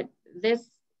is that this,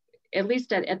 at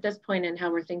least at this point in how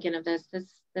we're thinking of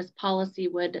this policy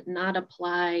would not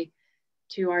apply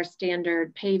to our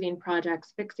standard paving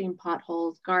projects, fixing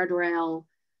potholes, guardrail,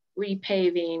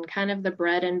 repaving, kind of the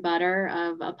bread and butter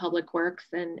of a public works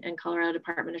and Colorado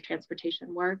Department of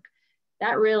Transportation work.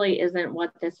 That really isn't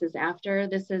what this is after.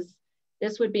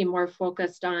 This would be more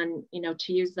focused on,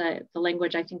 to use the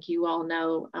language I think you all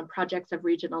know, projects of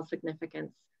regional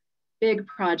significance, big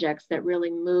projects that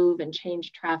really move and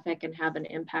change traffic and have an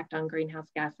impact on greenhouse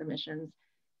gas emissions.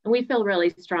 And we feel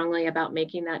really strongly about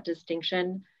making that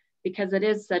distinction because it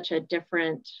is such a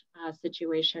different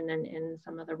situation in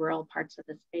some of the rural parts of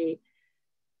the state.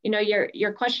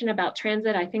 Your question about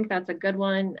transit, I think that's a good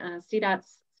one.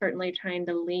 CDOT's certainly trying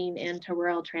to lean into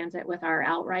rural transit with our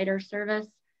Outrider service,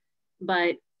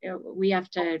 but we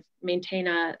have to maintain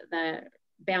the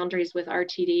boundaries with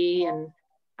RTD, and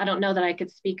I don't know that I could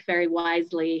speak very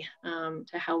wisely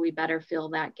to how we better fill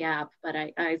that gap, but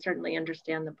I certainly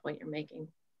understand the point you're making.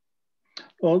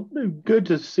 Well, good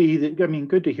to see that. I mean,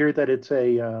 good to hear that it's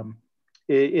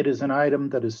it is an item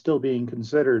that is still being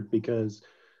considered because,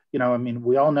 I mean,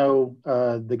 we all know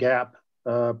the GAP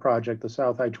project, the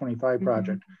South I-25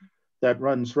 project that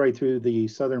runs right through the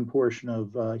southern portion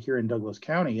of here in Douglas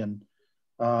County, and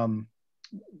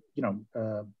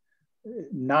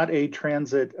not a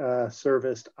transit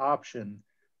serviced option.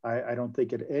 I don't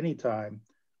think at any time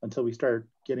until we start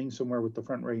getting somewhere with the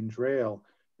Front Range Rail,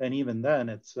 and even then,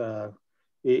 it's a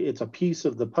piece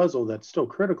of the puzzle that's still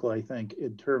critical, I think,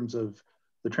 in terms of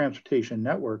the transportation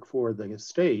network for the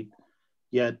state.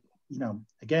 Yet,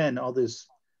 again, all this,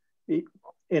 an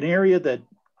area that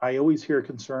I always hear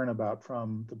concern about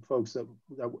from the folks that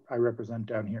I represent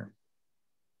down here.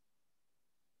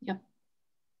 Yep.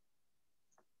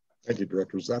 Thank you,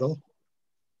 Director. Is that all?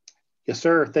 Yes,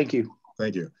 sir. Thank you.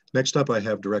 Thank you. Next up, I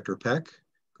have Director Peck.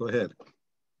 Go ahead.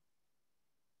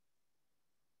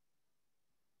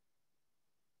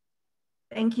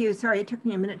 Thank you. Sorry, it took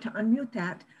me a minute to unmute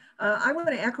that. I want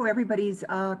to echo everybody's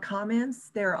comments.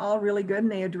 They're all really good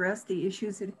and they address the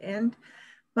issues at hand.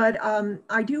 But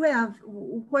I do have,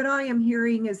 what I am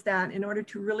hearing is that in order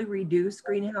to really reduce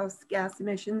greenhouse gas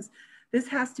emissions, this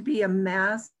has to be a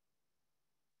mass.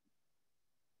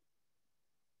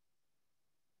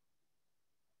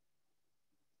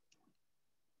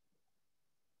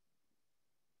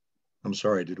 I'm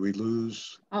sorry, did we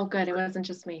lose? Oh, good. It wasn't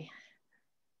just me.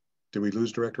 Did we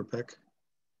lose Director Peck?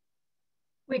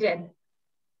 We did.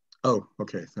 Oh,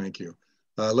 okay, thank you.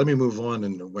 Let me move on,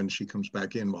 and when she comes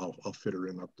back in, I'll fit her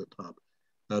in up the top.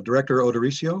 Director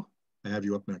Odoricio, I have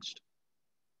you up next.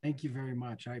 Thank you very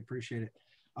much. I appreciate it.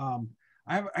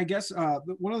 I guess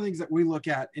one of the things that we look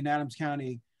at in Adams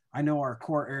County, I know our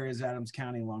core area is Adams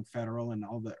County along Federal and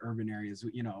all the urban areas.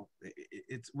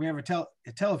 We have a tale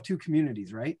of two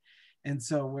communities, right? And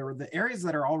so where the areas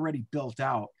that are already built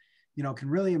out, can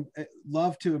really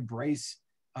love to embrace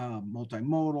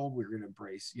multimodal. We're going to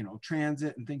embrace,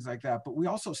 transit and things like that. But we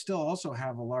also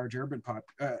have a large urban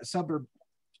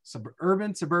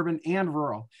urban, suburban, and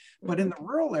rural. But in the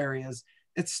rural areas,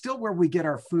 it's still where we get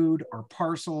our food, our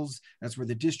parcels. That's where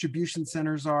the distribution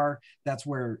centers are. That's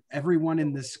where everyone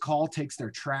in this call takes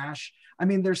their trash. I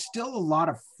mean, there's still a lot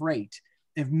of freight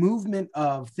and movement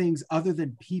of things other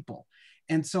than people.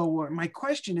 And so my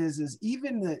question is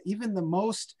even the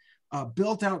most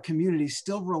built out communities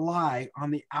still rely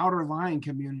on the outer lying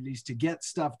communities to get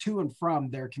stuff to and from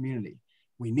their community.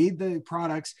 We need the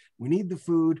products, we need the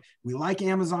food. We like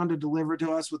Amazon to deliver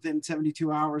to us within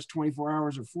 72 hours, 24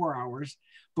 hours, or 4 hours.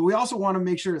 But we also want to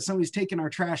make sure that somebody's taking our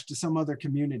trash to some other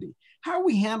community. How are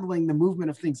we handling the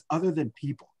movement of things other than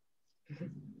people?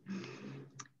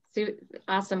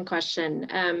 Awesome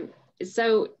question.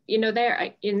 So, you know,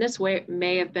 there in this way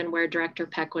may have been where Director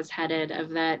Peck was headed,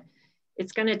 of that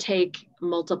it's going to take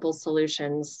multiple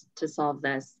solutions to solve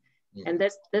this. And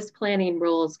this planning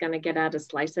rule is going to get at a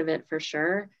slice of it for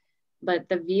sure. But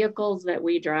the vehicles that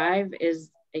we drive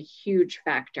is a huge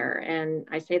factor. And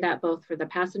I say that both for the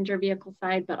passenger vehicle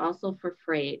side, but also for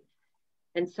freight.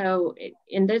 And so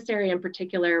in this area in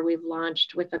particular, we've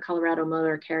launched with the Colorado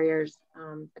Motor Carriers,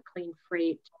 the Clean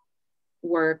Freight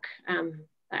work.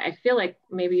 I feel like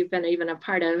maybe you've been even a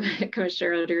part of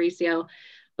Commissioner DRCOG,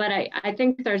 but I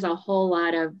think there's a whole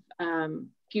lot of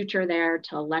future there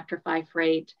to electrify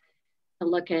freight, to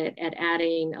look at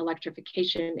adding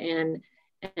electrification in.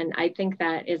 And I think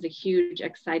that is a huge,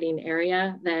 exciting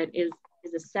area that is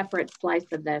a separate slice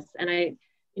of this. And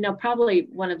you know, probably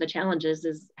one of the challenges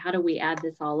is how do we add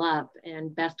this all up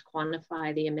and best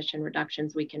quantify the emission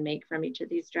reductions we can make from each of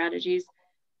these strategies.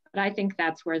 But I think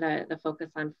that's where the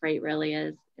focus on freight really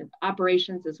is.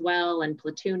 Operations as well, and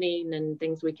platooning and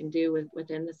things we can do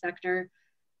within the sector.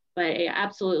 But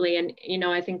absolutely, and you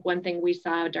know, I think one thing we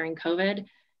saw during COVID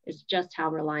is just how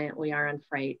reliant we are on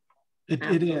freight.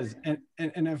 It is, and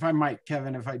if I might,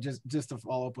 Kevin, if I just to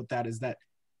follow up with that, is that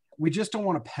we just don't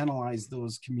want to penalize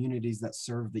those communities that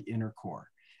serve the inner core.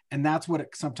 And that's what it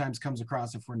sometimes comes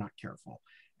across if we're not careful.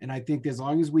 And I think as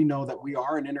long as we know that we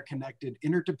are an interconnected,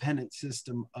 interdependent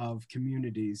system of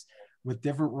communities with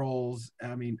different roles,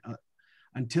 I mean,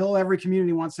 until every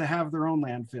community wants to have their own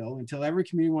landfill, until every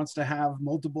community wants to have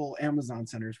multiple Amazon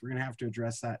centers, we're going to have to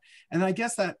address that. And I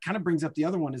guess that kind of brings up the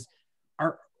other one is,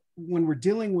 when we're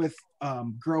dealing with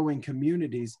growing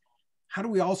communities, how do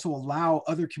we also allow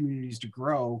other communities to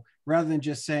grow rather than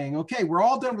just saying, okay, we're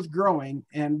all done with growing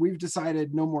and we've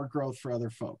decided no more growth for other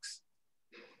folks?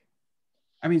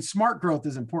 I mean, smart growth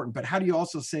is important, but how do you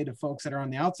also say to folks that are on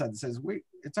the outside that says, wait,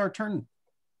 it's our turn?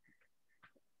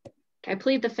 I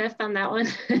plead the fifth on that one.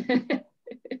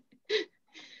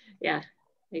 Yeah,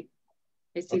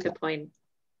 I see the point.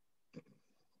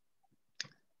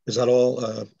 Is that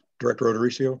all, Director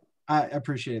DRCOG? I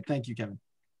appreciate it. Thank you, Kevin.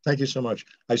 Thank you so much.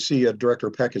 I see Director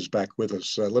Peck is back with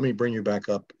us. Let me bring you back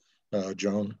up,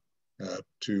 Joan,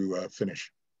 to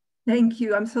finish. Thank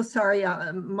you. I'm so sorry.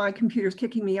 My computer's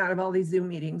kicking me out of all these Zoom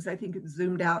meetings. I think it's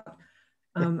zoomed out.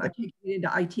 I'm taking it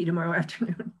into IT tomorrow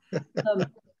afternoon.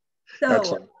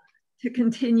 So to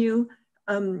continue,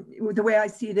 the way I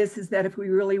see this is that if we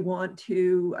really want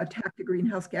to attack the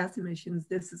greenhouse gas emissions,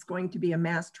 this is going to be a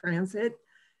mass transit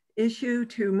issue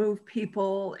to move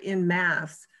people in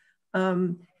mass.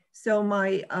 So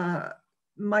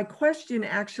my question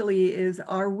actually is,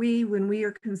 are we, when we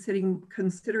are considering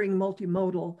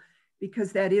multimodal,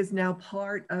 because that is now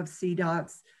part of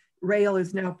CDOT's, rail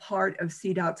is now part of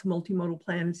CDOT's multimodal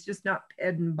plan, it's just not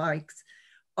ped and bikes.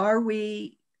 Are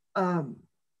we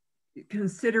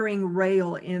considering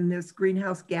rail in this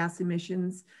greenhouse gas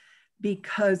emissions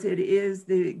because it is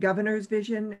the governor's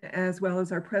vision as well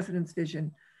as our president's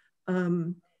vision?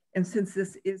 And since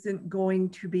this isn't going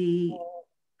to be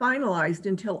finalized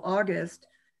until August,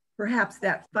 perhaps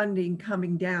that funding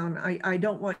coming down, I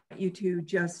don't want you to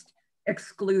just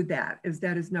exclude that, as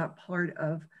that is not part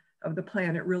of the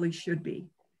plan. It really should be.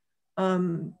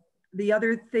 The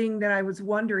other thing that I was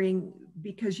wondering,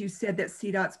 because you said that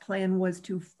CDOT's plan was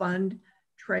to fund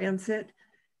transit,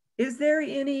 is there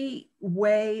any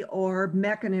way or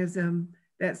mechanism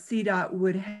that CDOT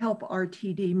would help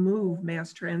RTD move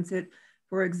mass transit,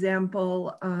 for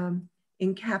example,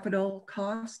 in capital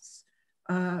costs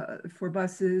for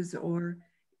buses, or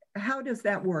how does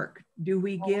that work? Do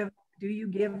you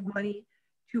give money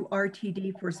to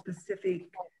RTD for specific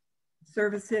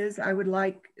services? I would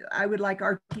like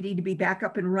RTD to be back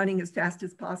up and running as fast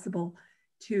as possible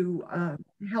to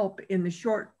help in the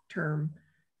short term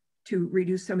to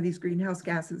reduce some of these greenhouse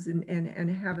gases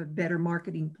and have a better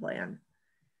marketing plan.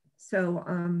 So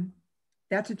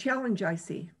that's a challenge I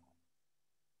see.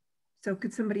 So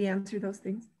could somebody answer those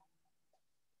things?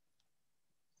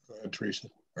 Go ahead, Teresa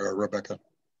or Rebecca.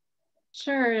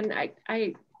 Sure, and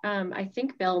I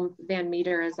think Bill Van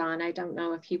Meter is on. I don't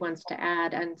know if he wants to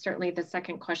add. And certainly the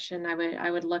second question,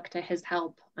 I would look to his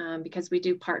help because we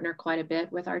do partner quite a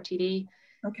bit with RTD.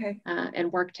 Okay.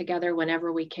 And work together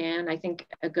whenever we can. I think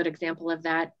a good example of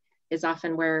that is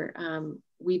often where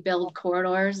we build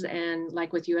corridors, and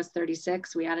like with US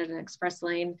 36, we added an express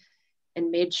lane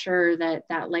made sure that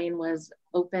that lane was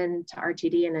open to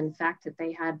RTD, and in fact that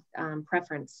they had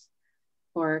preference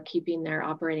for keeping their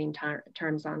operating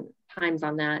times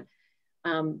on that.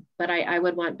 But I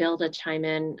would want Bill to chime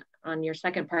in on your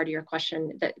second part of your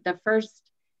question. The first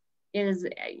is,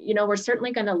 you know, we're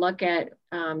certainly going to look at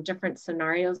different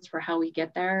scenarios for how we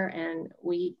get there, and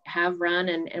we have run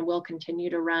and will continue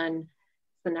to run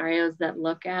scenarios that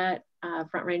look at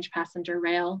Front Range passenger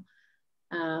rail,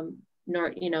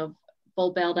 you know,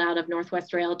 full build out of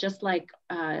Northwest Rail, just like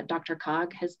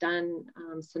DRCOG has done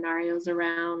scenarios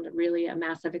around really a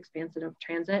massive expansion of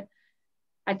transit.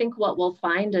 I think what we'll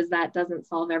find is that doesn't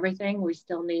solve everything. We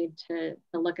still need to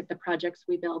look at the projects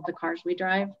we build, the cars we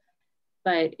drive.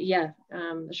 But yeah,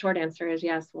 the short answer is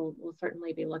yes, we'll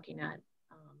certainly be looking at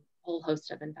a whole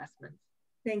host of investments.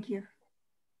 Thank you.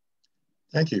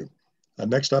 Thank you.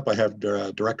 Next up, I have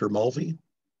Director Mulvey.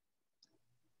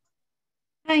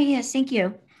 Hi, yes, thank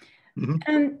you.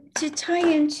 Mm-hmm. To tie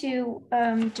into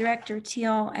Director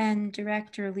Teal and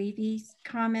Director Levy's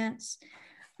comments,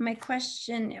 my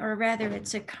question, or rather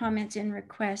it's a comment and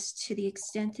request to the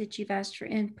extent that you've asked for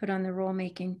input on the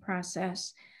rulemaking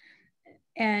process,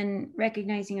 and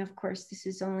recognizing, of course, this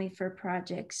is only for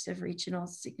projects of regional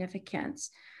significance.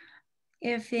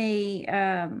 If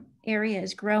a area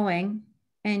is growing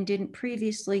and didn't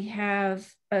previously have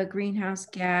a greenhouse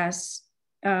gas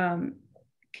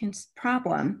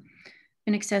problem,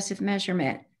 an excessive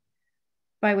measurement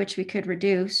by which we could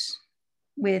reduce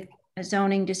with a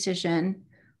zoning decision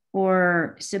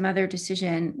or some other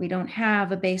decision, we don't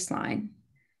have a baseline.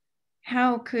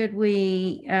 How could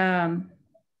we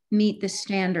meet the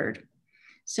standard?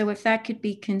 So if that could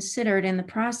be considered in the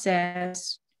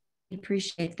process, we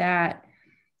appreciate that.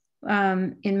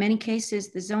 In many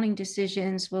cases, the zoning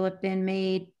decisions will have been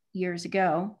made years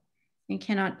ago and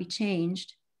cannot be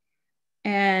changed,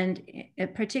 and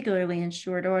particularly in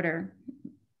short order.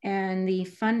 And the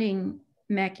funding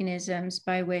mechanisms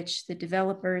by which the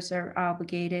developers are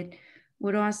obligated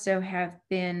would also have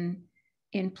been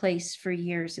in place for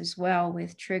years as well,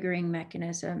 with triggering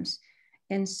mechanisms.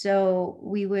 And so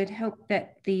we would hope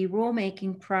that the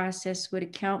rulemaking process would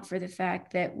account for the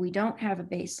fact that we don't have a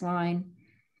baseline,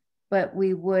 but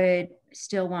we would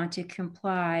still want to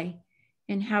comply.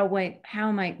 And how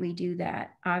might we do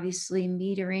that? Obviously,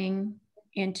 metering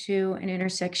into an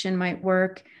intersection might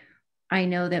work. I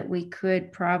know that we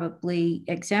could probably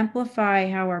exemplify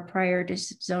how our prior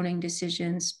zoning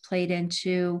decisions played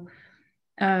into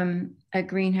a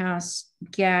greenhouse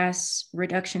gas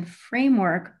reduction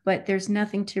framework, but there's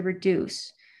nothing to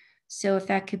reduce. So if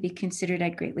that could be considered,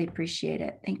 I'd greatly appreciate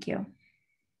it. Thank you.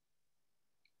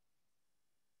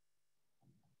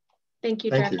 Thank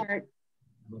you, Director.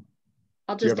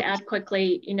 I'll just add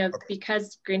quickly, you know,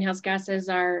 because greenhouse gases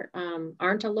aren't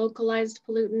a localized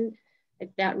pollutant,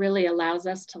 that really allows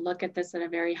us to look at this at a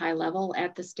very high level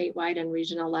at the statewide and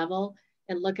regional level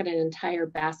and look at an entire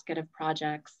basket of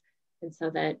projects. And so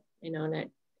that, you know, and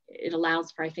it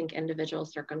allows for, I think, individual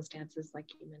circumstances like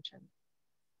you mentioned.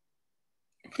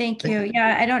 Thank you.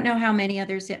 Yeah, I don't know how many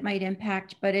others it might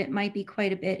impact, but it might be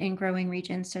quite a bit in growing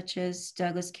regions such as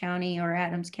Douglas County or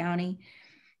Adams County.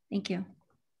 Thank you.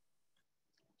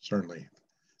 Certainly.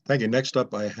 Thank you. Next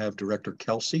up, I have Director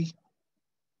Kelsey.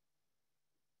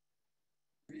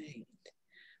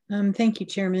 Thank you,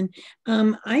 Chairman.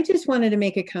 I just wanted to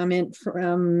make a comment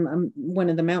from one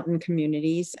of the mountain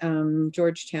communities,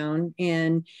 Georgetown,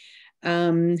 and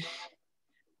I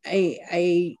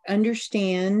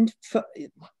understand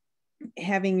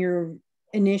having your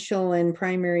initial and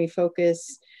primary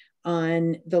focus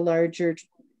on the larger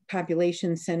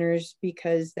population centers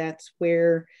because that's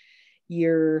where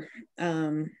your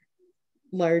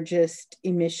largest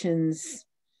emissions,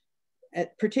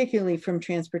 particularly from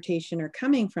transportation, are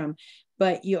coming from.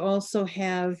 But you also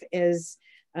have, as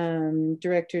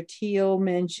Director Teal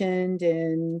mentioned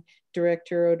and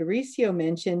Director O'Dorisio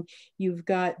mentioned, you've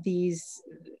got these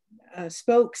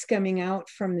spokes coming out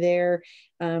from there,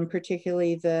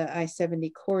 particularly the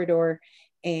I-70 corridor.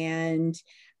 And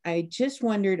I just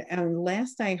wondered,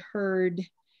 last I heard,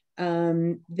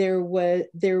 the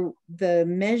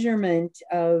measurement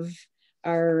of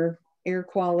our air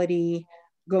quality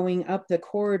going up the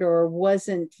corridor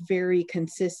wasn't very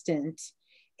consistent.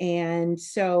 And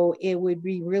so it would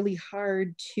be really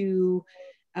hard to,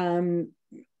 I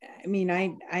mean,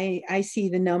 I see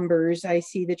the numbers, I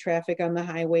see the traffic on the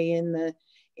highway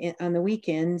on the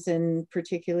weekends, and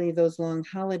particularly those long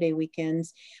holiday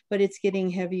weekends, but it's getting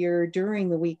heavier during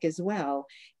the week as well.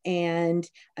 And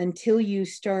until you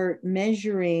start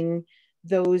measuring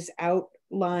those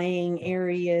outlying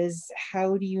areas,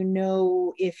 how do you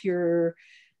know if you're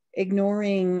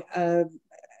ignoring a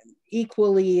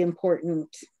equally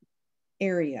important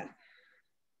area?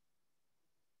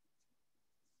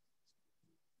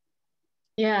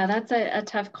 Yeah, that's a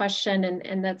tough question.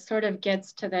 And that sort of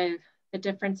gets to the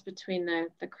difference between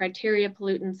the criteria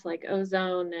pollutants like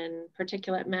ozone and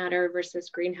particulate matter versus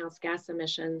greenhouse gas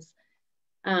emissions.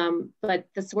 But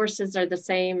the sources are the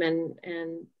same,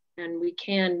 and we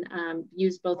can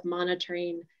use both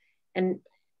monitoring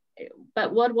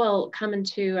but what will come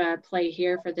into play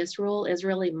here for this rule is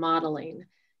really modeling,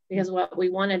 because what we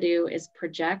want to do is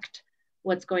project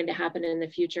what's going to happen in the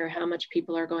future, how much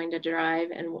people are going to drive,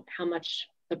 and how much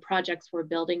the projects we're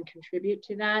building contribute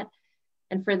to that.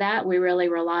 And for that, we really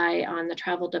rely on the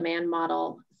travel demand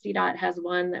model. CDOT has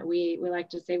one that we like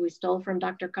to say we stole from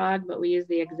DRCOG, but we use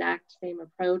the exact same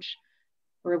approach,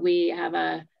 where we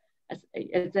have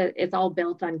it's all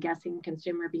built on guessing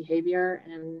consumer behavior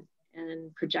and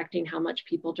projecting how much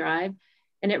people drive.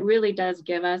 And it really does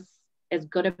give us as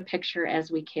good a picture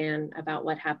as we can about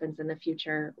what happens in the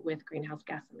future with greenhouse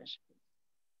gas emissions.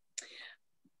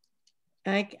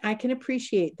 I can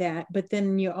appreciate that, but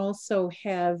then you also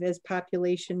have, as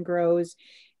population grows,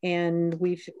 and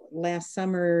last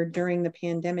summer during the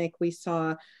pandemic, we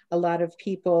saw a lot of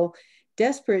people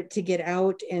desperate to get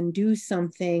out and do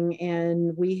something.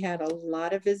 And we had a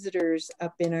lot of visitors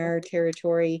up in our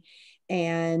territory,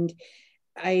 and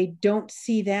I don't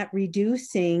see that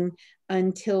reducing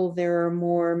until there are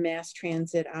more mass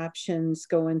transit options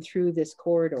going through this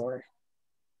corridor.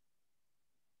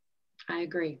 I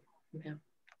agree. Yeah.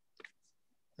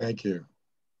 Thank you.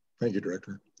 Thank you,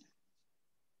 Director.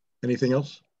 Anything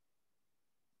else?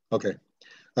 Okay.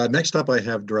 Next up, I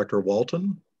have Director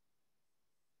Walton.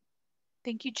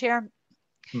 Thank you, Chair.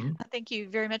 Thank you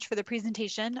very much for the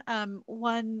presentation.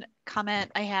 One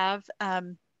comment I have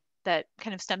that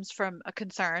kind of stems from a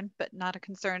concern, but not a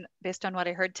concern based on what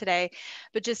I heard today,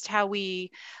 but just how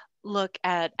we look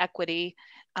at equity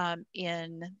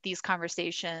in these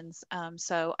conversations.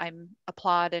 So I'm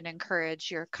applaud and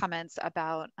encourage your comments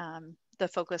about the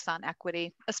focus on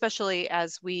equity, especially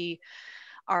as we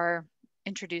are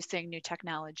introducing new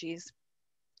technologies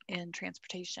in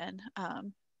transportation.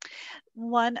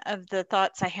 One of the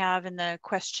thoughts I have in the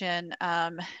question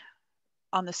on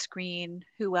the screen,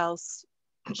 who else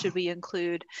should we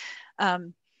include?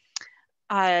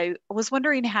 I was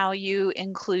wondering how you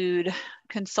include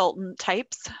consultant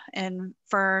types and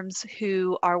firms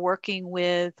who are working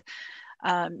with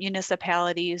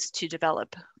municipalities to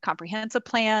develop comprehensive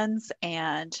plans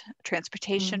and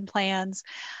transportation plans,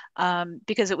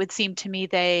 because it would seem to me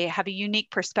they have a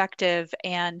unique perspective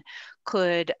and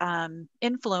could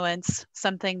influence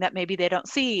something that maybe they don't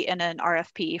see in an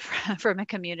RFP from a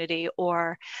community,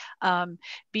 or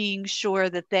being sure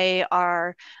that they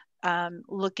are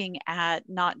looking at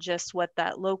not just what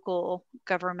that local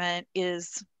government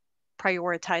is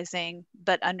prioritizing,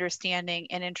 but understanding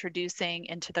and introducing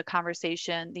into the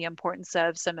conversation the importance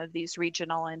of some of these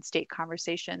regional and state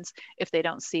conversations if they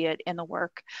don't see it in the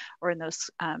work or in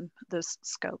those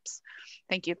scopes.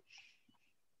 Thank you.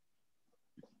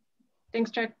 Thanks,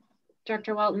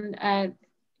 Dr. Walton.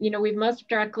 You know, we've most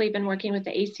directly been working with the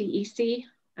ACEC.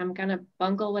 I'm gonna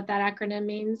bungle what that acronym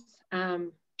means.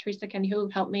 Teresa, can you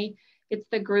help me? It's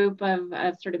the group of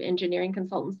sort of engineering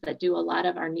consultants that do a lot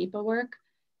of our NEPA work.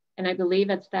 And I believe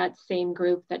it's that same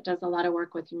group that does a lot of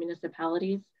work with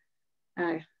municipalities.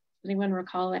 Does anyone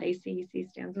recall what ACEC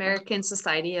stands for? American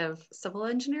Society of Civil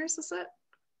Engineers, is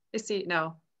it?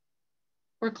 No.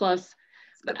 We're close.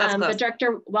 But that's close. But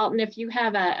Director Walton, if you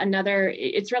have another,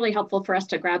 it's really helpful for us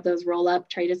to grab those roll-up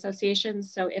trade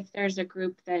associations. So if there's a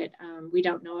group that we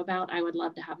don't know about, I would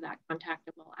love to have that contact,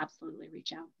 and we'll absolutely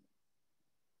reach out.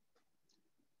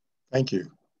 Thank you.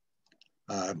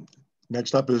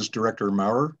 Next up is Director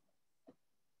Maurer.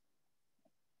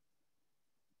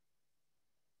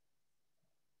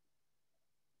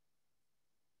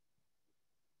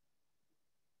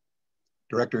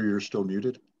 Director, you're still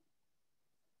muted.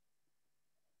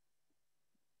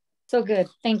 So good,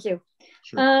 thank you.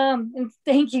 Sure. And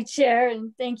thank you, Chair,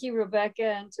 and thank you, Rebecca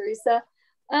and Teresa.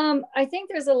 I think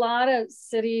there's a lot of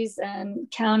cities and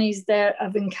counties that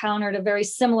have encountered a very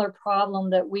similar problem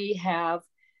that we have,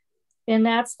 and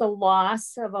that's the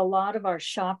loss of a lot of our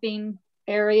shopping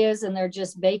areas, and they're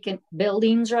just vacant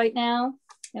buildings right now,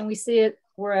 and we see it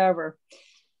wherever.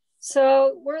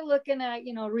 So we're looking at,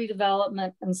 you know,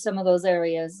 redevelopment in some of those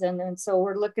areas, and so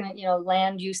we're looking at, you know,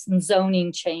 land use and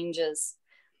zoning changes.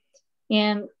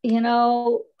 And, you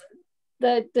know,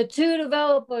 the two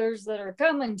developers that are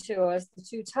coming to us, the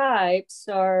two types,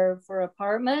 are for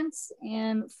apartments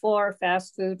and for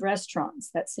fast food restaurants.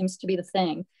 That seems to be the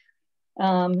thing.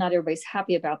 Not everybody's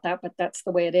happy about that, but that's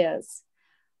the way it is.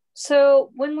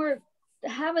 So when we're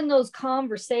having those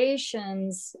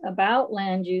conversations about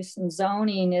land use and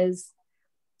zoning, is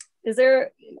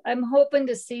there, I'm hoping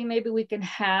to see maybe we can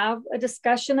have a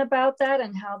discussion about that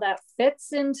and how that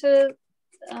fits into,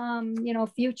 you know,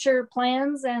 future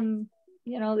plans and,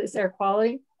 you know, this air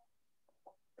quality.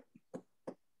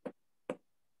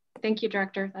 Thank you,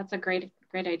 Director. That's a great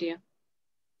idea.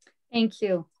 Thank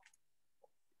you.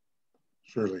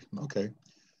 Surely. Okay.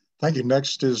 Thank you.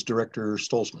 Next is Director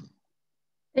Stolzman.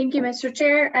 Thank you, Mr.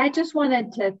 Chair. I just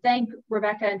wanted to thank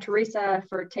Rebecca and Teresa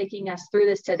for taking us through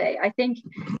this today. I think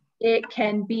it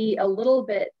can be a little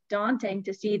bit daunting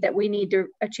to see that we need to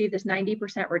achieve this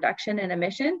 90% reduction in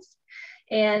emissions.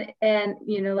 And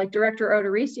you know, like Director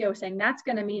Odoricio was saying, that's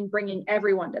going to mean bringing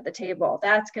everyone to the table.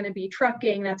 That's going to be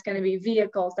trucking, that's going to be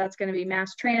vehicles, that's going to be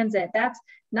mass transit. That's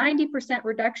 90%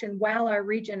 reduction while our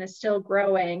region is still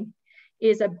growing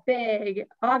is a big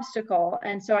obstacle.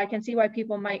 And so I can see why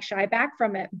people might shy back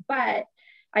from it. But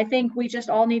I think we just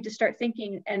all need to start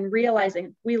thinking and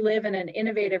realizing we live in an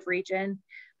innovative region.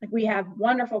 Like, we have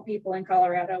wonderful people in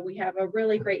Colorado. We have a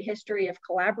really great history of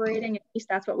collaborating. At least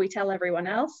that's what we tell everyone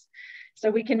else.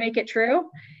 So we can make it true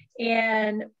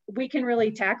and we can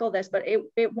really tackle this, but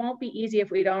it won't be easy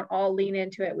if we don't all lean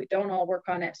into it. We don't all work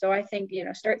on it. So I think, you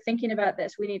know, start thinking about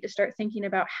this. We need to start thinking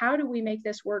about how do we make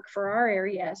this work for our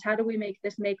areas? How do we make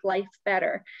this make life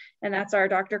better? And that's our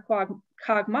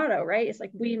DRCOG motto, right? It's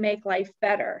like, we make life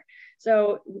better.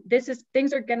 So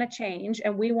things are going to change,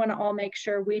 and we want to all make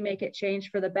sure we make it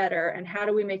change for the better. And how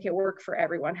do we make it work for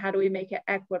everyone? How do we make it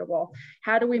equitable?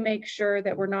 How do we make sure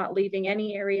that we're not leaving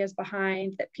any areas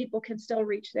behind, that people can still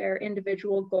reach their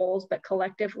individual goals, but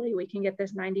collectively we can get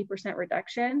this 90%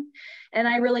 reduction? And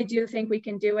I really do think we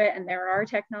can do it. And there are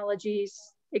technologies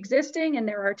existing and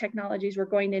there are technologies we're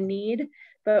going to need,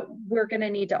 but we're going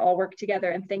to need to all work together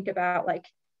and think about, like,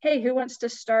 hey, who wants to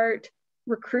start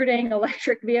recruiting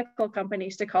electric vehicle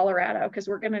companies to Colorado, because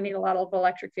we're going to need a lot of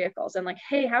electric vehicles. And like,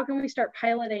 hey, how can we start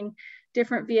piloting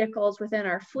different vehicles within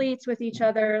our fleets with each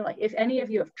other? Like, if any of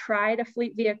you have tried a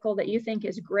fleet vehicle that you think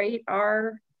is great,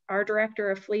 our director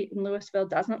of fleet in Louisville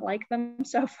doesn't like them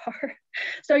so far.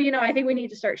 So, you know, I think we need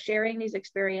to start sharing these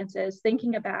experiences,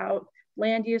 thinking about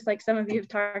land use, like some of you have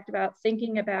talked about,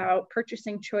 thinking about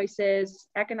purchasing choices,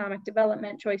 economic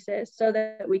development choices, so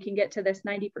that we can get to this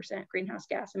 90% greenhouse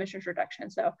gas emissions reduction.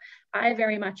 So I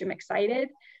very much am excited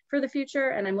for the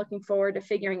future, and I'm looking forward to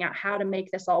figuring out how to make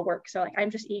this all work. So like,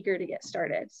 I'm just eager to get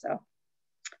started. So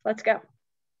let's go.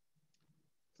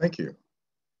 Thank you.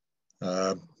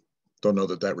 Don't know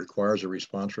that requires a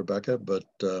response, Rebecca, but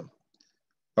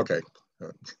okay.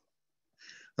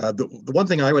 The one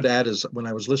thing I would add is, when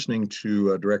I was listening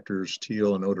to Directors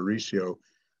Teal and Odoricio,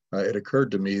 it occurred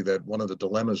to me that one of the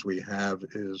dilemmas we have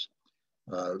is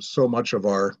so much of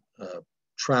our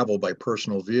travel by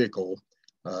personal vehicle,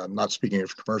 not speaking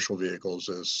of commercial vehicles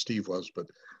as Steve was, but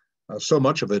so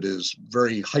much of it is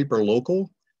very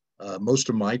hyper-local. Most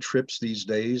of my trips these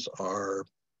days are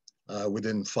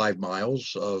within 5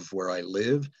 miles of where I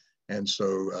live. And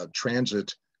so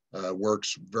transit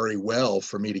works very well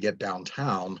for me to get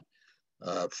downtown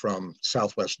from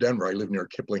Southwest Denver. I live near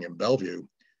Kipling and Bellevue.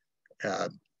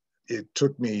 It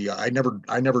took me, I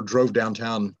never drove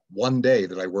downtown one day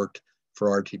that I worked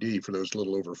for RTD for those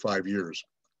little over 5 years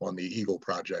on the Eagle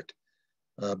project.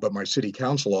 But my city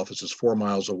council office is 4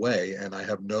 miles away, and I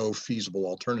have no feasible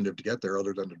alternative to get there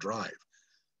other than to drive.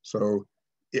 So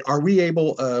are we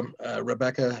able,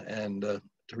 Rebecca and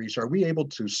Teresa, are we able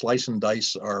to slice and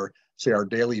dice our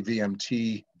daily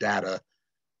VMT data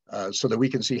so that we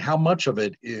can see how much of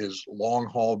it is long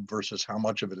haul versus how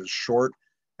much of it is short?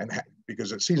 And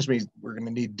because it seems to me we're going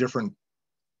to need different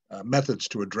methods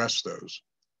to address those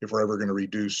if we're ever going to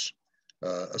reduce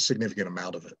a significant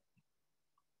amount of it.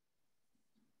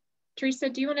 Teresa,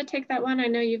 do you want to take that one? I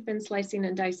know you've been slicing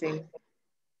and dicing.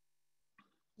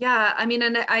 Yeah, I mean,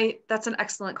 and that's an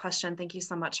excellent question. Thank you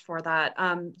so much for that.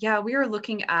 Yeah, we are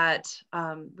looking at,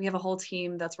 we have a whole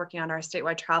team that's working on our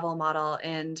statewide travel model,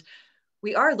 and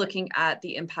we are looking at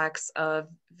the impacts of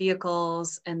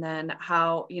vehicles and then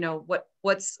how, you know,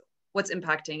 what's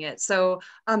impacting it. So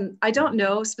I don't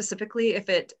know specifically if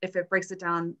it breaks it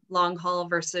down long haul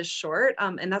versus short,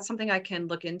 and that's something I can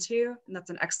look into, and that's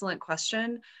an excellent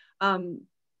question.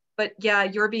 But yeah,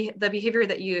 the behavior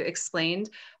that you explained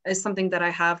is something that I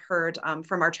have heard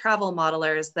from our travel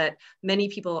modelers, that many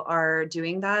people are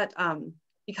doing that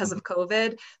because of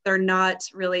COVID. They're not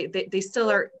really, they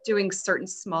still are doing certain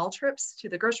small trips to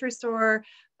the grocery store,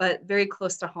 but very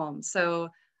close to home. So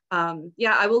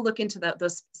yeah, I will look into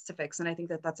those specifics. And I think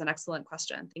that that's an excellent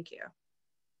question. Thank you.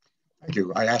 Thank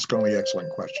you. I ask only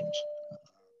excellent questions.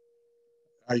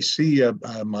 I see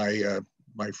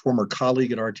my former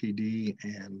colleague at RTD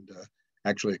and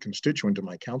actually a constituent in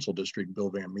my council district, Bill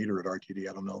Van Meter at RTD.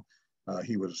 I don't know,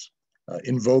 he was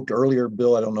invoked earlier.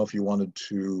 Bill, I don't know if you wanted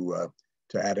to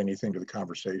add anything to the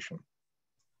conversation.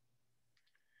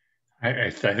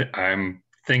 I'm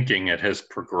thinking it has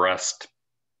progressed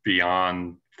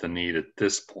beyond the need at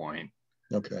this point.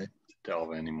 Okay. To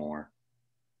delve anymore.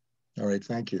 All right,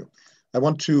 thank you. I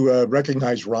want to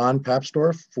recognize Ron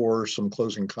Papsdorf for some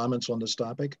closing comments on this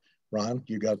topic. Ron,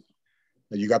 you got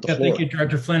the floor. Thank you,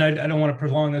 Director Flynn. I don't want to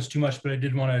prolong this too much, but I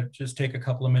did want to just take a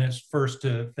couple of minutes first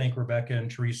to thank Rebecca and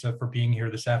Teresa for being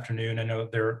here this afternoon. I know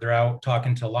they're out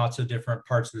talking to lots of different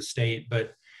parts of the state,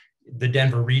 but the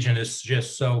Denver region is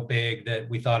just so big that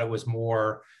we thought it was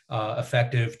more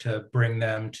effective to bring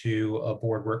them to a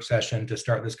board work session to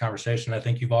start this conversation. I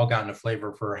think you've all gotten a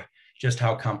flavor for just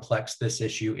how complex this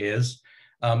issue is.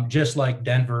 Just like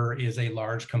Denver is a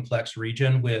large, complex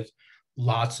region with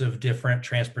lots of different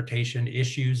transportation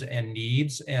issues and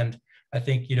needs. And I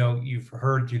think, you've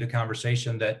heard through the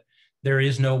conversation that there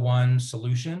is no one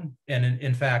solution. And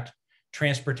in fact,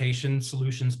 transportation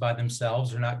solutions by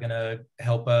themselves are not going to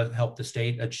help the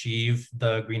state achieve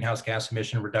the greenhouse gas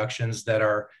emission reductions that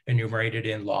are enumerated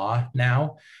in law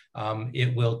now.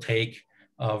 It will take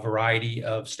a variety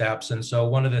of steps. And so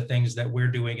one of the things that we're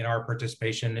doing in our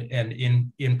participation and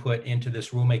input into this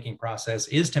rulemaking process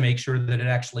is to make sure that it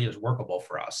actually is workable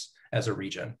for us as a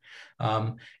region,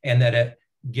 and that it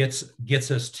gets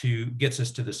us to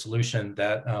the solution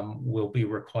that will be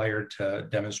required to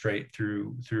demonstrate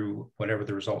through whatever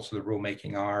the results of the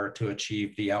rulemaking are to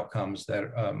achieve the outcomes that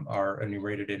are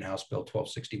enumerated in House Bill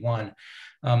 1261.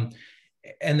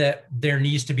 And that there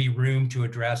needs to be room to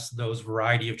address those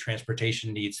variety of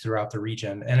transportation needs throughout the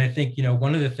region. And I think,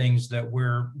 one of the things that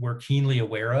we're keenly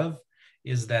aware of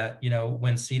is that,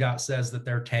 when CDOT says that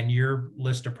their 10-year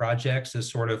list of projects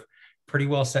is sort of pretty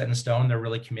well set in stone, they're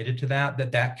really committed to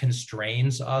that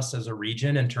constrains us as a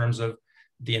region in terms of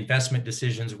the investment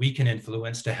decisions we can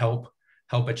influence to help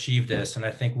achieve this. And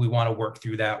I think we want to work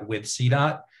through that with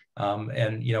CDOT.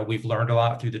 And we've learned a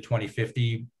lot through the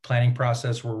 2050 planning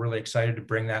process. We're really excited to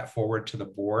bring that forward to the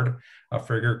board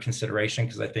for your consideration,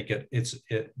 because I think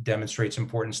it demonstrates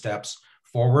important steps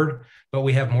forward. But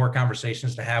we have more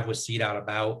conversations to have with CDOT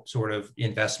about sort of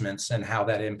investments and how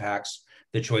that impacts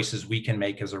the choices we can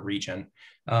make as a region.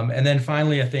 And then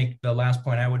finally, I think the last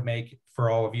point I would make for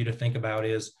all of you to think about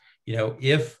is,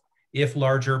 if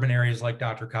large urban areas like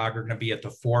DRCOG are going to be at the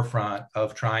forefront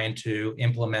of trying to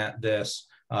implement this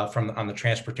on the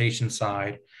transportation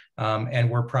side, and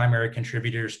we're primary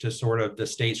contributors to sort of the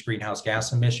state's greenhouse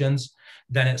gas emissions,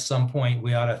 then at some point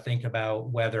we ought to think about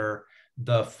whether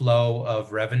the flow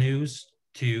of revenues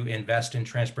to invest in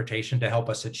transportation to help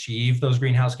us achieve those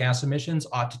greenhouse gas emissions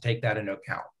ought to take that into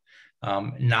account.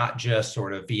 Not just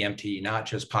sort of VMT, not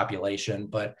just population,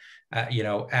 but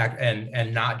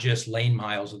and not just lane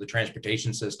miles of the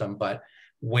transportation system, but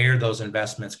where those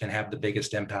investments can have the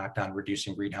biggest impact on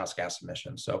reducing greenhouse gas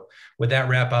emissions. So with that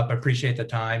wrap up, I appreciate the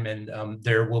time, and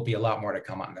there will be a lot more to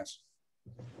come on this.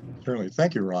 Certainly.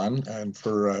 Thank you, Ron. And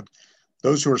for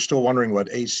those who are still wondering what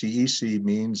ACEC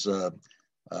means,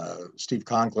 Steve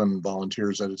Conklin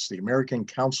volunteers that it's the American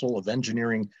Council of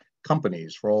Engineering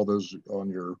Companies, for all those on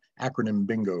your acronym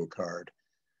bingo card.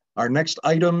 Our next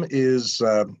item is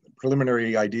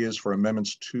preliminary ideas for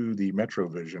amendments to the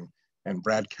MetroVision, and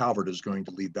Brad Calvert is going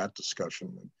to lead that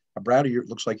discussion. Brad, it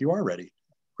looks like you are ready.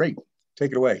 Great,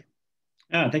 take it away.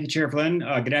 Thank you, Chair Flynn.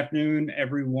 Good afternoon,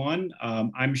 everyone.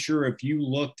 I'm sure if you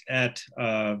looked at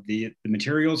the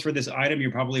materials for this item,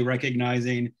 you're probably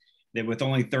recognizing that with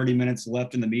only 30 minutes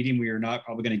left in the meeting, we are not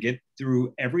probably going to get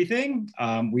through everything.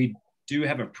 We do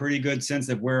have a pretty good sense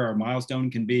of where our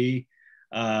milestone can be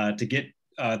to get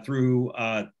through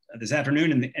this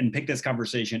afternoon and pick this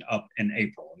conversation up in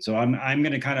April. So I'm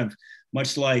going to kind of,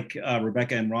 much like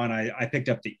Rebecca and Ron, I picked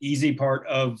up the easy part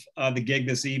of the gig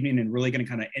this evening and really going to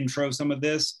kind of intro some of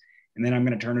this. And then I'm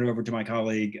going to turn it over to my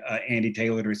colleague, Andy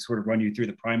Taylor, to sort of run you through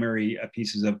the primary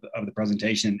pieces of the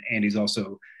presentation. Andy's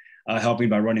also helping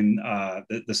by running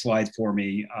the slides for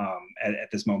me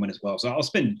at this moment as well. So I'll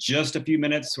spend just a few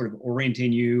minutes sort of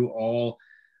orienting you all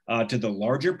to the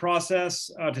larger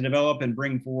process to develop and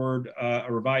bring forward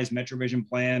a revised MetroVision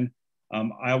plan.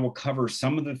 I will cover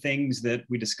some of the things that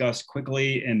we discussed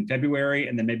quickly in February,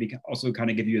 and then maybe also kind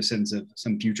of give you a sense of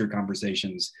some future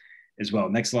conversations as well.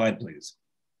 Next slide, please.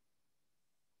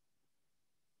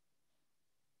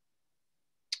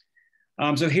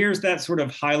 So here's that sort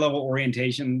of high level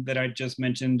orientation that I just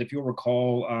mentioned. If you'll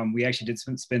recall, we actually did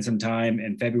spend some time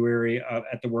in February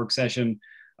at the work session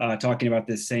talking about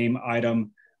this same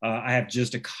item. I have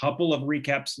just a couple of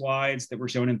recap slides that were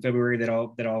shown in February that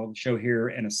I'll show here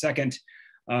in a second.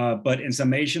 But in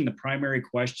summation, the primary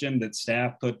question that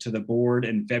staff put to the board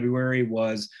in February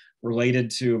was related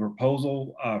to a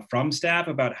proposal from staff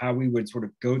about how we would sort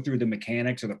of go through the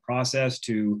mechanics or the process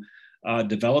to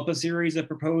develop a series of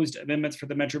proposed amendments for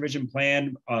the MetroVision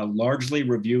plan, largely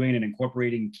reviewing and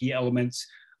incorporating key elements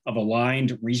of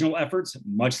aligned regional efforts,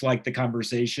 much like the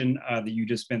conversation that you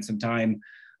just spent some time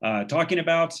talking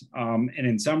about. And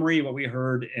in summary, what we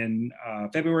heard in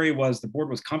February was the board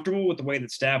was comfortable with the way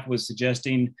that staff was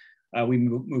suggesting we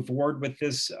move forward with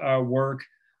this work,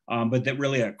 but that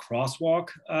really a crosswalk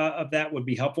of that would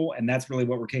be helpful. And that's really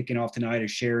what we're kicking off tonight,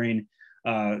 is sharing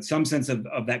some sense of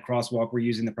that crosswalk. We're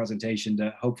using the presentation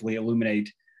to hopefully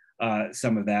illuminate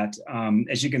some of that.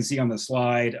 As you can see on the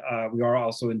slide, we are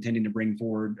also intending to bring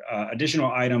forward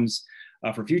additional items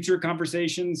for future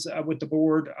conversations with the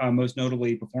board, most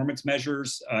notably performance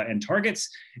measures and targets.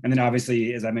 And then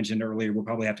obviously, as I mentioned earlier, we'll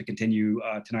probably have to continue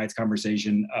tonight's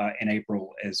conversation in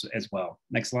April as well.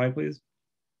 Next slide, please.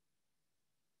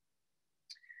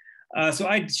 So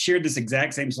I shared this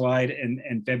exact same slide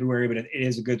in February, but it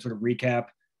is a good sort of recap.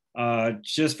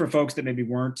 Just for folks that maybe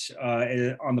weren't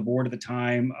on the board at the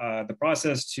time, the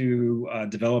process to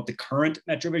develop the current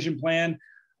MetroVision plan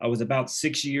was about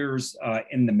 6 years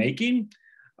in the making,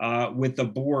 with the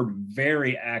board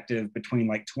very active between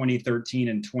like 2013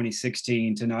 and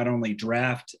 2016 to not only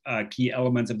draft key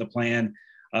elements of the plan,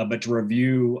 but to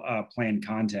review plan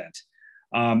content.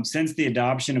 Since the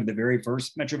adoption of the very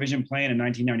first MetroVision plan in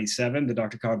 1997, the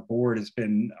DRCOG board has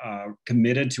been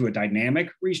committed to a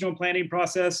dynamic regional planning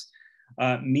process,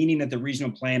 meaning that the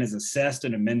regional plan is assessed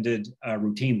and amended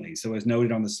routinely. So as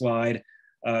noted on the slide,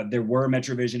 there were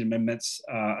MetroVision amendments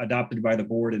adopted by the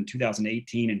board in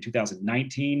 2018 and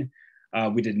 2019.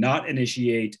 We did not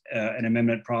initiate an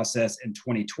amendment process in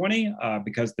 2020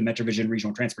 because the MetroVision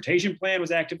Regional Transportation Plan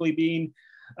was actively being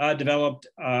developed.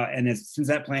 And since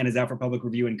that plan is out for public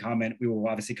review and comment, we will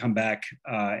obviously come back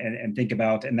and think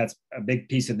about, and that's a big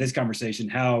piece of this conversation,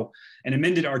 how an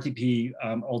amended RTP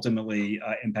ultimately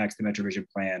impacts the MetroVision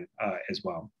plan as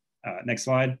well. Next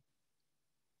slide.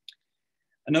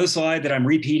 Another slide that I'm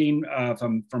repeating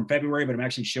from February, but I'm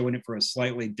actually showing it for a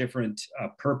slightly different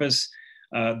purpose.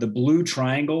 The blue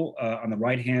triangle on the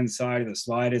right-hand side of the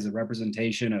slide is a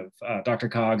representation of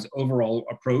DRCOG's overall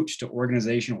approach to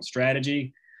organizational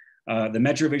strategy. The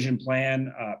MetroVision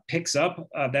plan picks up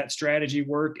that strategy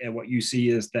work, and what you see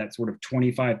is that sort of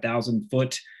 25,000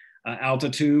 foot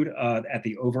altitude at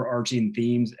the overarching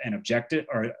themes and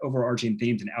overarching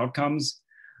themes and outcomes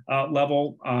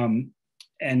level.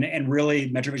 And really,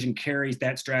 MetroVision carries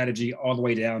that strategy all the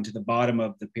way down to the bottom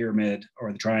of the pyramid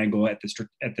or the triangle at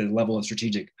the level of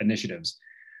strategic initiatives.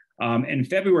 In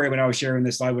February, when I was sharing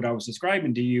this slide, what I was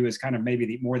describing to you is kind of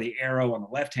maybe more the arrow on the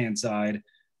left-hand side,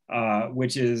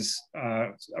 which is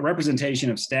a representation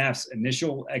of staff's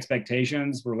initial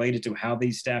expectations related to how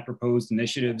these staff proposed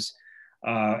initiatives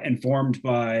informed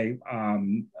by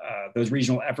those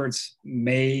regional efforts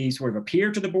may sort of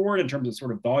appear to the board in terms of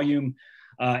sort of volume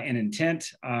and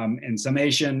intent. In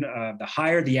summation, the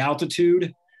higher the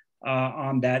altitude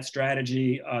on that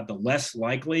strategy, the less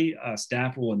likely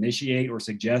staff will initiate or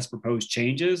suggest proposed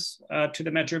changes to the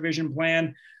MetroVision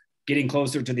plan. Getting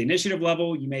closer to the initiative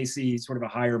level, you may see sort of a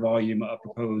higher volume of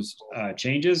proposed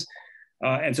changes.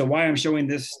 And so why I'm showing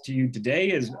this to you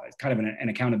today is kind of an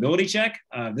accountability check.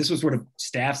 This was sort of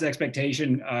staff's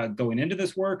expectation going into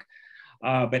this work.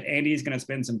 But Andy is going to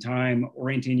spend some time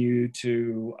orienting you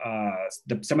to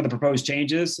some of the proposed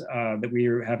changes that we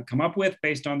have come up with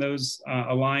based on those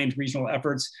aligned regional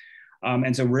efforts.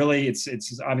 And so really, it's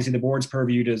obviously the board's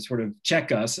purview to sort of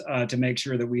check us to make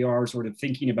sure that we are sort of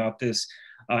thinking about this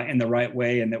in the right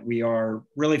way, and that we are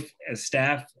really, as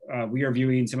staff, we are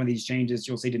viewing some of these changes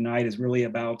you'll see tonight as really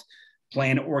about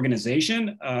plan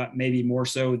organization, maybe more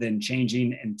so than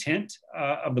changing intent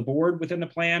of the board within the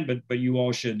plan, but you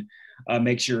all should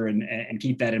make sure and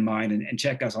keep that in mind and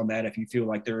check us on that if you feel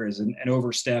like there is an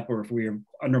overstep or if we have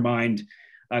undermined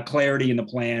clarity in the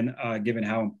plan, given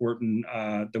how important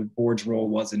the board's role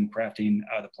was in crafting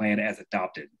the plan as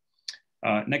adopted.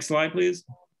 Next slide, please.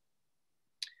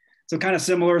 So kind of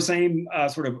similar, same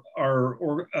sort of our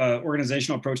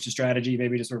organizational approach to strategy,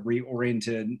 maybe just sort of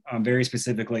reoriented very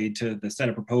specifically to the set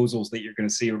of proposals that you're going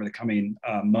to see over the coming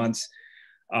months.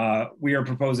 We are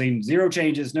proposing zero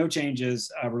changes, no changes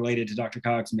related to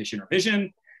DRCOG's mission or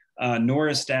vision. nor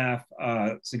is staff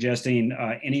suggesting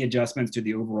any adjustments to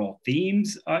the overall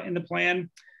themes in the plan.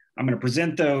 I'm going to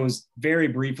present those very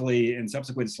briefly in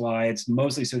subsequent slides,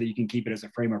 mostly so that you can keep it as a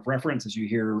frame of reference as you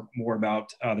hear more about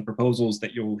the proposals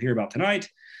that you'll hear about tonight.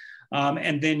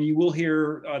 And then you will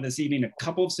hear this evening a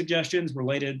couple of suggestions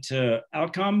related to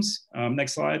outcomes.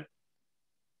 Next slide.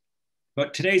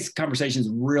 But today's conversations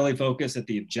really focus at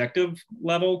the objective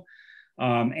level.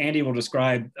 Andy will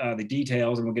describe the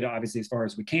details, and we'll get obviously as far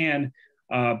as we can.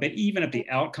 But even at the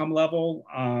outcome level,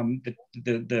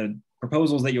 the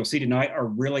proposals that you'll see tonight are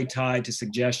really tied to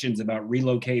suggestions about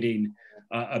relocating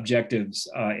objectives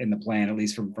in the plan, at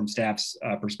least from staff's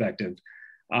perspective.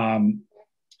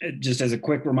 Just as a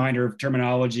quick reminder of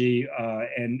terminology,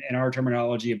 and in our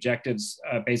terminology, objectives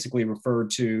basically refer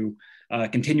to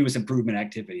continuous improvement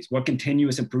activities. What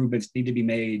continuous improvements need to be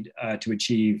made to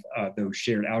achieve those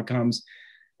shared outcomes?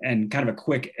 And kind of a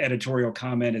quick editorial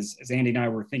comment as Andy and I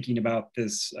were thinking about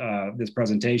this, this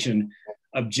presentation,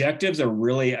 objectives are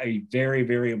really a very,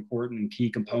 very important and key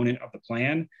component of the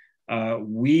plan.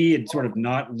 We had sort of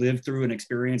not lived through an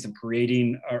experience of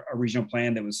creating a regional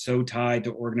plan that was so tied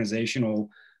to organizational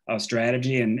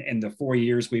strategy. And in the 4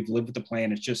 years we've lived with the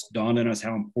plan, it's just dawned on us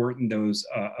how important those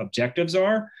objectives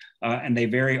are. And they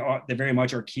very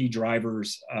much are key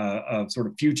drivers of sort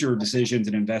of future decisions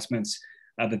and investments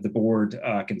that the board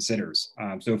considers.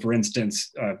 So for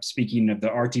instance, speaking of the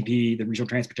RTP, the Regional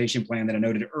Transportation Plan that I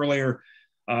noted earlier,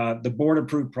 the board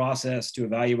approved process to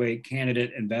evaluate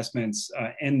candidate investments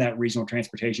in that regional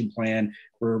transportation plan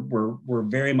were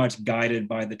very much guided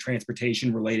by the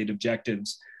transportation related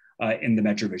objectives in the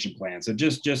MetroVision plan. So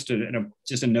just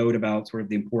a note about sort of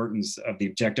the importance of the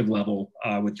objective level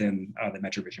within the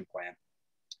MetroVision plan.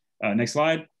 Next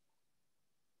slide.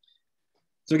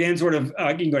 So again, sort of,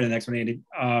 you can go to the next one, Andy.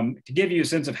 To give you a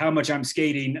sense of how much I'm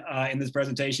skating in this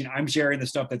presentation, I'm sharing the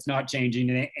stuff that's not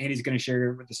changing, and Andy's going to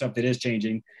share the stuff that is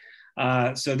changing.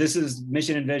 So this is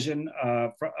mission and vision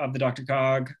of the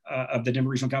DRCOG of the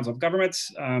Denver Regional Council of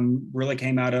Governments. Really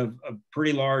came out of a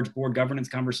pretty large board governance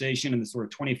conversation in the sort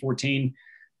of 2014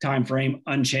 timeframe,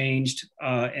 unchanged,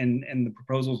 and the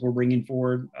proposals we're bringing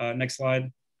forward. Next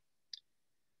slide.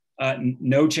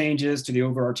 No changes to the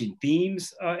overarching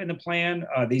themes in the plan.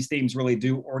 These themes really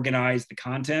do organize the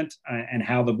content and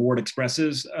how the board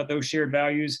expresses those shared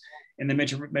values in the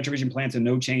MetroVision plan, so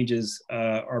no changes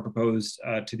are proposed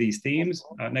to these themes.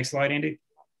 Next slide, Andy.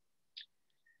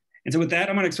 And so with that,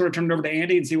 I'm going to sort of turn it over to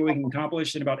Andy and see what we can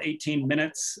accomplish in about 18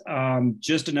 minutes.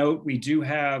 Just a note, we do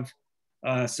have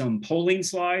some polling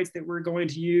slides that we're going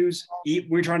to use.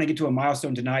 We're trying to get to a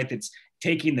milestone tonight that's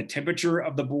taking the temperature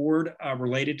of the board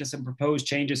related to some proposed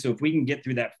changes. So if we can get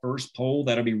through that first poll,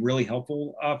 that'll be really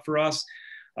helpful for us.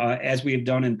 As we have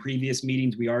done in previous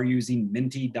meetings, we are using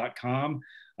menti.com.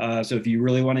 So if you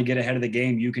really want to get ahead of the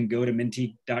game, you can go to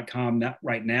menti.com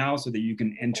right now so that you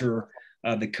can enter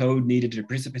the code needed to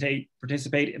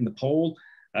participate in the poll.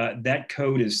 That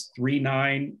code is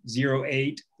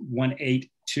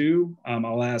 3908182.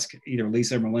 I'll ask either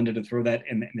Lisa or Melinda to throw that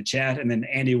in the chat, and then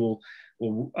Andy will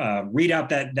read out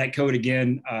that code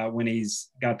again when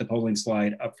he's got the polling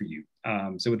slide up for you.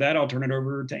 So with that, I'll turn it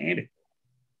over to Andy.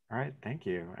 All right, thank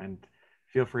you. And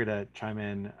feel free to chime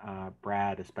in,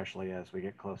 Brad, especially as we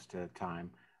get close to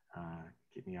time.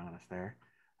 Keep me honest there.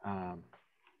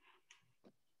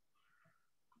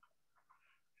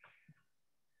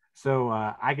 So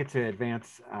I get to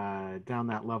advance down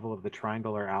that level of the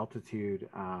triangular altitude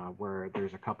where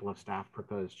there's a couple of staff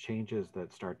proposed changes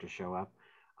that start to show up.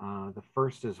 The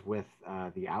first is with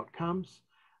the outcomes.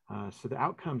 So the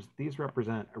outcomes, these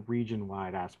represent a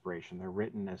region-wide aspiration. They're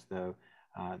written as though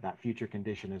that future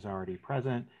condition is already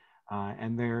present,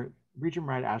 and they're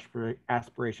region-wide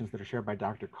aspirations that are shared by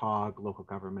DRCOG, local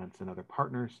governments, and other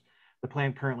partners. The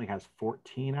plan currently has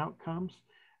 14 outcomes,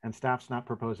 and staff's not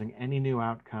proposing any new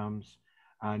outcomes,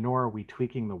 nor are we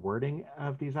tweaking the wording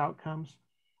of these outcomes.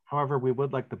 However, we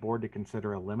would like the board to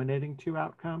consider eliminating 2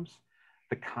 outcomes.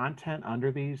 The content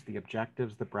under these, the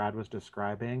objectives that Brad was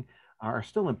describing, are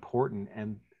still important,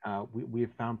 and we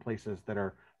have found places that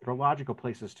are logical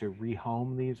places to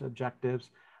rehome these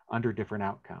objectives under different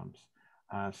outcomes.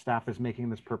 Staff is making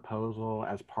this proposal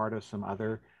as part of some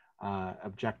other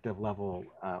objective level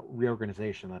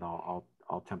reorganization that I'll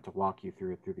attempt to walk you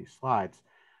through these slides.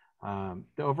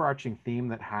 The overarching theme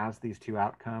that has these 2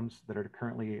 outcomes that are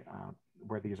currently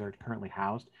where these are currently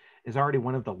housed is already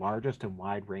one of the largest and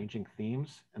wide-ranging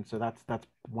themes, and so that's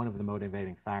one of the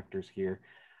motivating factors here.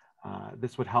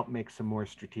 This would help make some more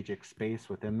strategic space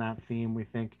within that theme, we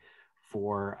think,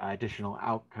 for additional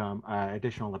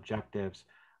objectives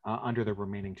under the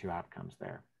remaining 2 outcomes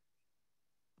there.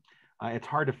 It's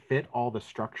hard to fit all the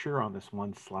structure on this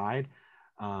one slide,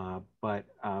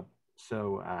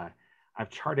 so I've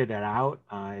charted it out.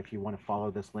 If you want to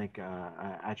follow this link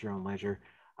at your own leisure,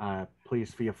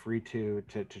 please feel free to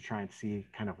try and see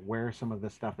kind of where some of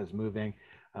this stuff is moving.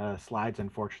 Slides,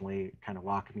 unfortunately, kind of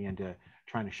lock me into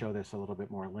trying to show this a little bit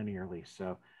more linearly.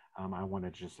 So I want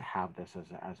to just have this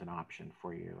as an option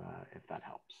for you if that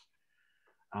helps.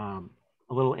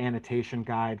 A little annotation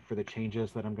guide for the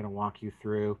changes that I'm going to walk you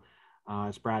through.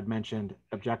 As Brad mentioned,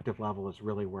 objective level is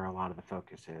really where a lot of the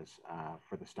focus is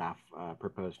for the staff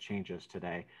proposed changes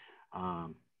today.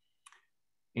 I've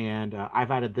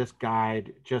added this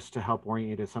guide just to help orient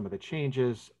you to some of the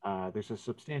changes. There's a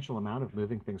substantial amount of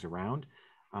moving things around.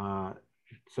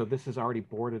 So this is already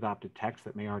board adopted text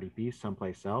that may already be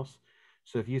someplace else.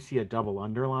 So if you see a double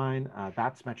underline,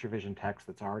 that's MetroVision text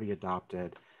that's already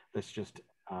adopted. That's just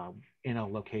in a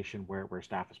location where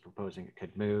staff is proposing it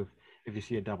could move. If you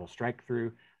see a double strike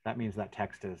through, that means that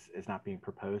text is not being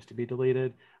proposed to be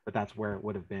deleted, but that's where it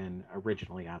would have been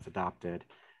originally as adopted.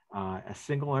 A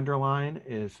single underline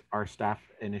is our staff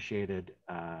initiated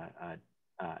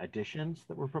additions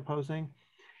that we're proposing,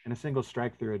 and a single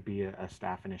strike through would be a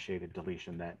staff initiated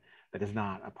deletion that is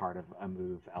not a part of a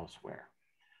move elsewhere.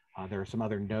 There are some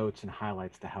other notes and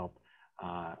highlights to help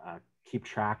keep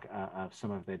track of some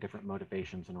of the different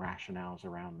motivations and rationales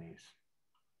around these.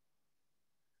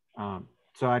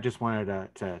 So I just wanted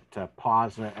to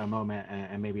pause a moment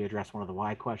and maybe address one of the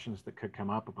why questions that could come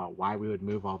up about why we would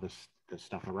move all this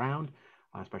stuff around,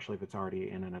 especially if it's already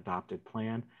in an adopted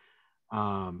plan.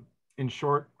 In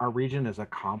short, our region is a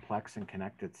complex and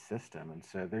connected system. And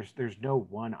so there's no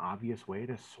one obvious way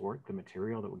to sort the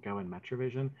material that would go in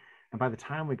MetroVision. And by the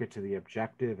time we get to the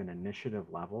objective and initiative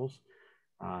levels,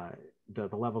 the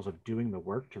levels of doing the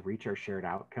work to reach our shared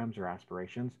outcomes or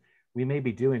aspirations, we may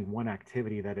be doing one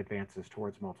activity that advances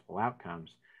towards multiple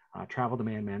outcomes. Travel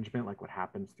demand management, like what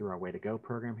happens through our Way to Go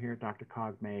program here at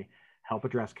DRCOG, may help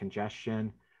address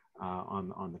congestion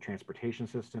on the transportation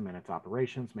system and its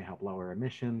operations, may help lower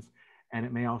emissions, and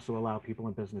it may also allow people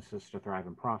and businesses to thrive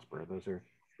and prosper. Those are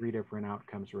 3 different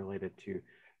outcomes related to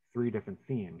 3 different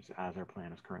themes as our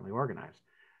plan is currently organized.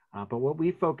 But what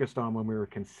we focused on when we were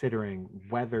considering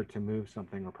whether to move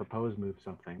something or propose move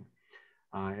something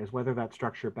is whether that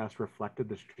structure best reflected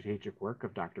the strategic work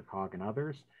of DRCOG and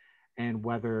others, and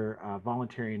whether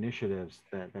voluntary initiatives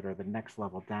that are the next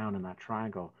level down in that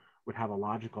triangle would have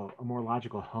a more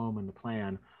logical home in the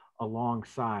plan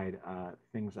alongside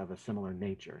things of a similar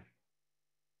nature.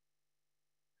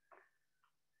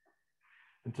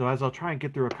 And so as I'll try and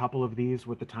get through a couple of these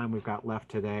with the time we've got left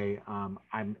today,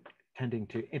 I'm tending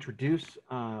to introduce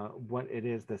what it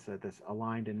is, this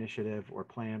aligned initiative or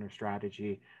plan or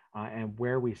strategy, and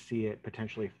where we see it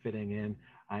potentially fitting in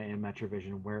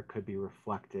MetroVision, where it could be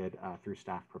reflected through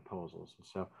staff proposals. And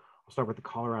so I'll start with the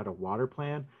Colorado Water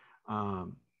Plan.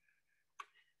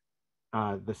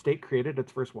 The state created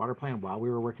its first water plan while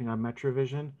we were working on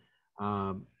MetroVision.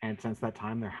 And since that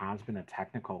time, there has been a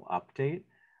technical update.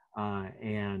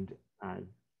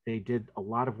 They did a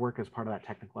lot of work as part of that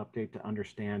technical update to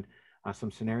understand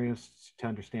some scenarios, to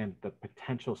understand the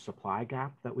potential supply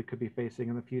gap that we could be facing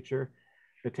in the future.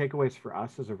 The takeaways for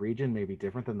us as a region may be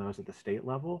different than those at the state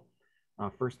level.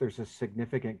 First, there's a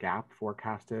significant gap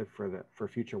forecasted for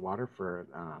future water for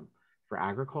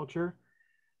agriculture.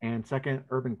 And second,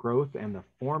 urban growth and the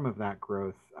form of that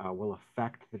growth will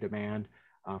affect the demand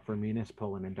for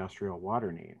municipal and industrial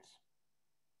water needs.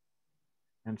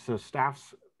 And so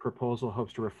staff's proposal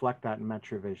hopes to reflect that in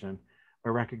MetroVision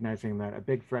by recognizing that a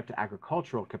big threat to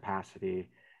agricultural capacity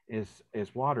is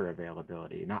water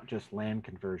availability, not just land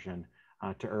conversion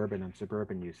to urban and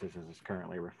suburban uses as is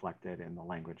currently reflected in the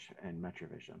language in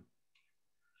MetroVision.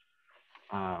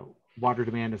 Water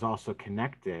demand is also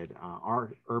connected.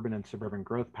 Our urban and suburban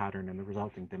growth pattern and the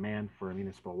resulting demand for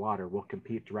municipal water will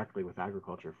compete directly with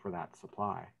agriculture for that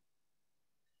supply.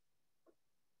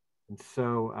 And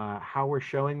so how we're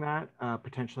showing that,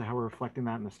 potentially how we're reflecting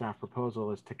that in the staff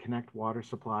proposal, is to connect water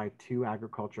supply to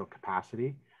agricultural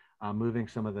capacity, moving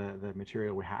some of the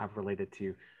material we have related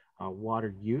to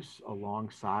water use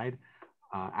alongside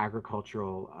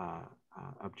agricultural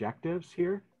objectives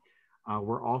here.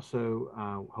 We're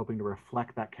also hoping to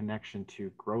reflect that connection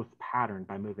to growth pattern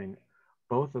by moving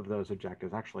both of those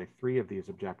objectives, actually 3 of these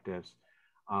objectives,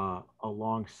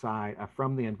 alongside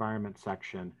from the environment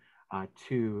section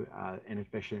to an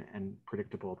efficient and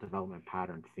predictable development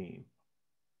pattern theme.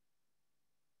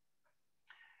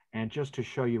 And just to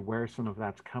show you where some of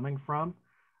that's coming from,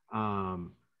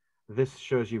 this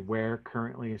shows you where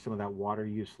currently some of that water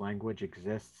use language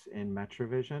exists in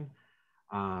MetroVision.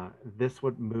 This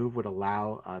move would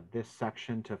allow this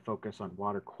section to focus on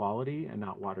water quality and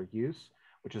not water use,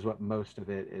 which is what most of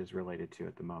it is related to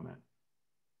at the moment.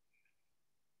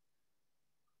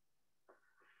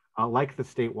 Like the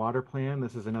state water plan,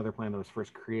 this is another plan that was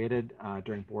first created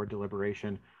during board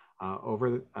deliberation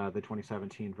over the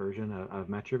 2017 version of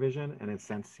MetroVision, and it's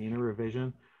since seen a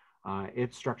revision.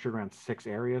 It's structured around 6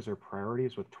 areas or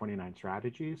priorities with 29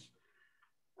 strategies.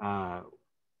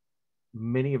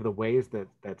 Many of the ways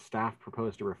that staff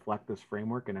propose to reflect this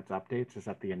framework and its updates is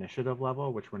at the initiative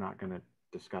level, which we're not going to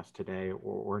discuss today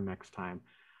or next time.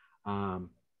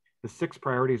 The 6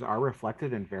 priorities are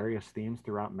reflected in various themes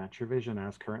throughout MetroVision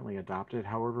as currently adopted.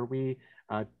 However, we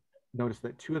noticed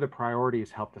that 2 of the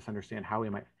priorities helped us understand how we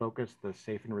might focus the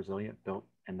safe and resilient built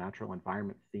and natural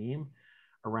environment theme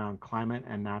around climate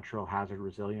and natural hazard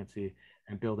resiliency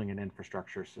and building and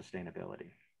infrastructure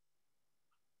sustainability.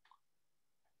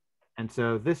 And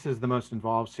so this is the most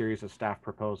involved series of staff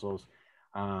proposals.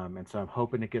 And so I'm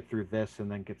hoping to get through this and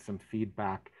then get some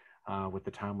feedback with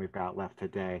the time we've got left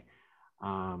today.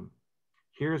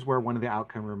 Here's where one of the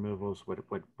outcome removals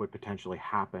would potentially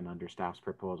happen under staff's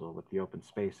proposal with the open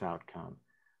space outcome.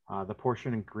 The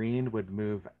portion in green would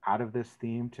move out of this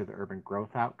theme to the urban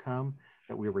growth outcome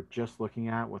that we were just looking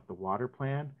at with the water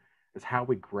plan. Is how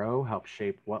we grow helps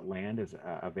shape what land is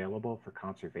available for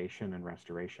conservation and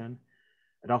restoration.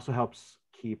 It also helps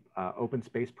keep open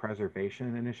space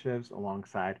preservation initiatives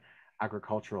alongside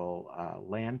agricultural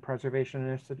land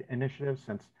preservation initiatives,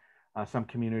 since some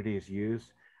communities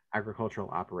use agricultural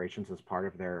operations as part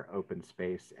of their open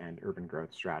space and urban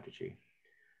growth strategy.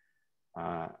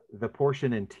 The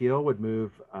portion in teal would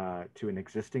move to an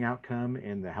existing outcome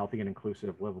in the healthy and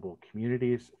inclusive livable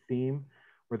communities theme,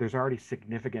 where there's already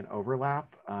significant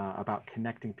overlap about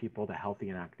connecting people to healthy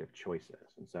and active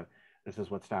choices. And so this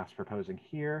is what staff's proposing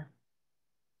here.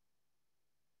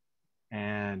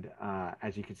 And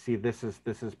as you can see, this is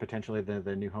potentially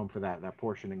the new home for that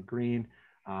portion in green,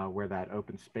 where that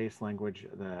open space language,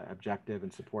 the objective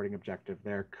and supporting objective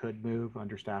there could move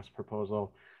under staff's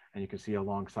proposal. And you can see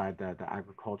alongside the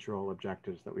agricultural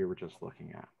objectives that we were just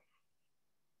looking at.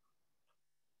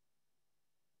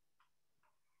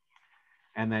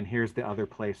 And then here's the other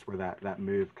place where that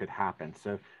move could happen.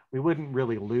 So we wouldn't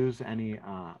really lose any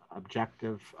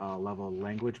objective level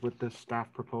language with this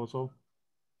staff proposal,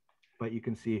 but you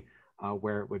can see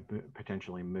where it would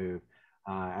potentially move.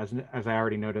 As I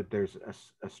already noted, there's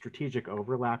a strategic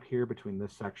overlap here between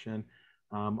this section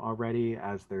already,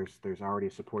 as there's already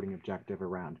a supporting objective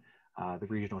around the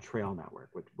regional trail network,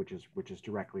 which is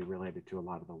directly related to a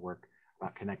lot of the work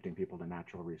about connecting people to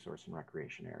natural resource and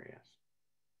recreation areas.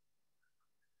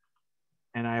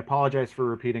 And I apologize for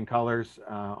repeating colors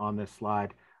on this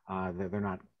slide. They're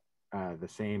not the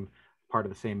same part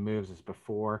of the same moves as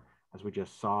before, as we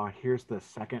just saw. Here's the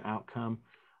second outcome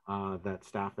that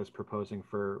staff is proposing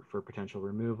for potential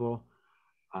removal.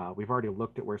 We've already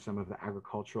looked at where some of the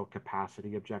agricultural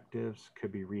capacity objectives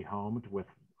could be rehomed with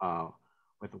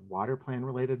water plan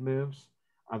related moves.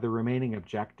 The remaining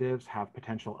objectives have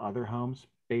potential other homes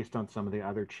based on some of the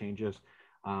other changes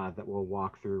that we'll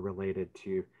walk through related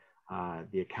to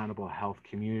the accountable health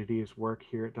communities work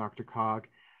here at DRCOG,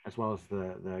 as well as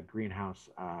the greenhouse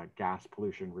gas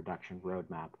pollution reduction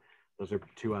roadmap. Those are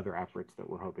 2 other efforts that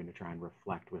we're hoping to try and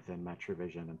reflect within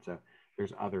MetroVision. And so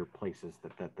there's other places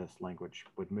that this language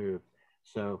would move.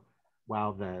 So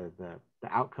while the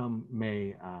outcome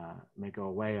may go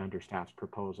away under staff's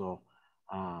proposal,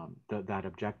 that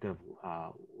objective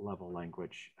level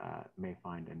language may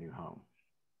find a new home.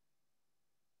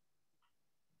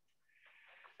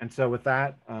 And so with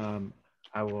that,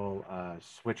 I will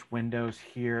switch windows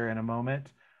here in a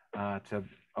moment to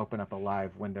open up a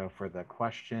live window for the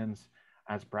questions.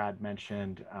 As Brad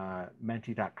mentioned,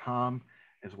 menti.com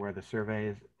is where the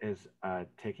survey is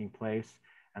taking place,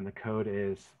 and the code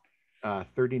is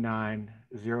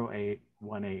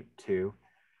 3908182.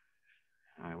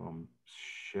 I will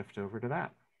shift over to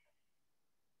that.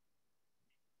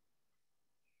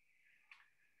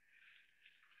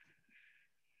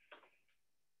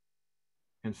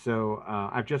 And so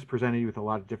I've just presented you with a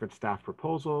lot of different staff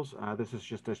proposals. This is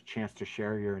just a chance to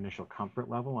share your initial comfort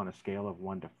level on a scale of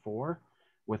 1 to 4,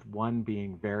 with 1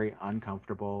 being very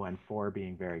uncomfortable and 4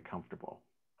 being very comfortable.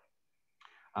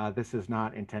 This is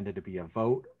not intended to be a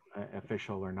vote,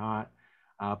 official or not,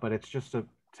 but it's just to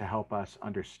help us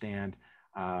understand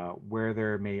where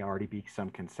there may already be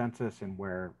some consensus and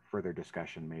where further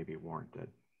discussion may be warranted.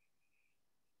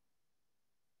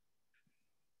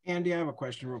 Andy, I have a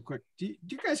question real quick. Do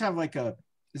you guys have like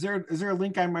is there a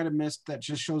link I might have missed that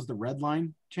just shows the red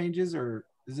line changes, or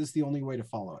is this the only way to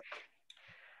follow it?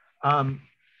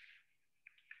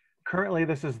 Currently,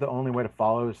 this is the only way to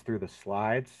follow is through the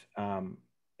slides.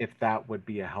 If that would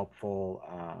be a helpful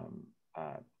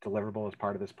deliverable as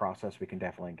part of this process, we can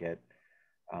definitely get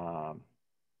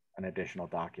an additional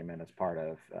document as part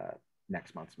of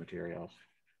next month's materials.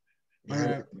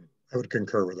 I would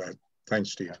concur with that.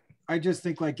 Thanks, Steve. I just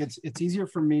think like it's easier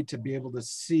for me to be able to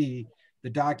see the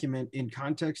document in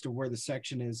context of where the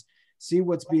section is, see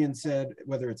what's being said,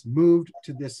 whether it's moved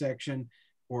to this section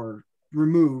or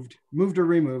moved or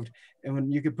removed. And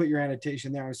when you could put your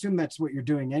annotation there, I assume that's what you're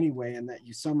doing anyway, and that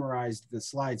you summarized the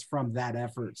slides from that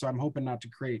effort. So I'm hoping not to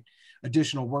create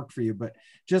additional work for you, but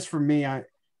just for me,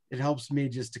 it helps me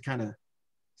just to kind of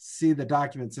see the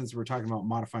document since we're talking about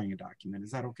modifying a document.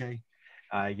 Is that okay?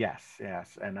 Yes.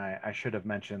 And I should have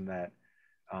mentioned that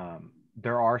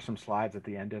there are some slides at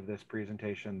the end of this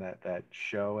presentation that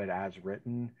show it as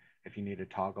written if you need to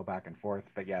toggle back and forth.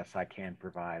 But yes, I can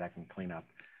clean up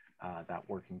that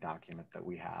working document that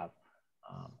we have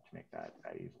to make that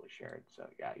easily shared. So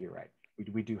yeah, you're right.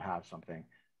 We do have something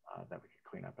that we could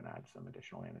clean up and add some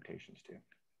additional annotations to.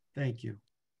 Thank you.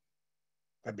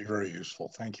 That'd be very useful.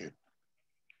 Thank you.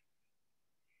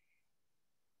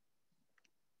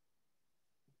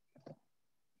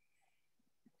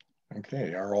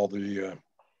 Okay, are all the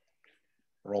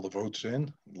votes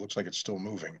in? It looks like it's still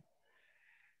moving.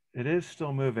 It is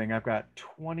still moving. I've got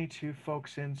 22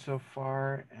 folks in so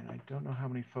far, and I don't know how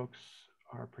many folks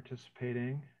are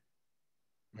participating.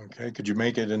 Okay, could you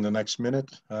make it in the next minute,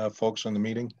 folks on the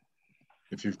meeting,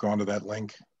 if you've gone to that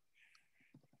link?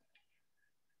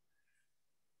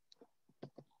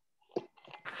 I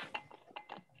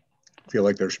feel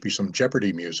like there should be some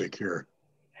Jeopardy music here.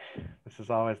 This is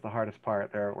always the hardest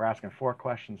part. We're asking 4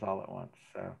 questions all at once.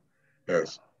 So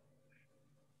yes.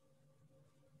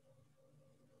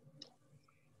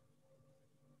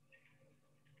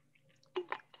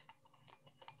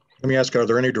 Let me ask, are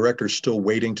there any directors still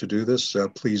waiting to do this?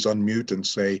 Please unmute and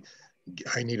say,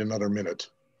 I need another minute.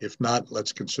 If not,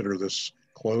 let's consider this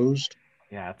closed.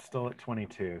 Yeah, it's still at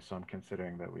 22. So I'm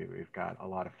considering that we've got a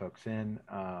lot of folks in.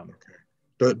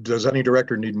 Okay. Does any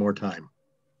director need more time?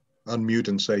 Unmute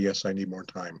and say, yes, I need more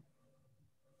time.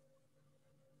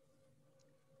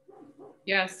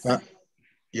 Yes.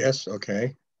 Yes,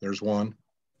 okay, there's one.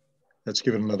 Let's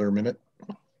give it another minute.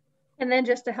 And then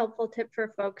just a helpful tip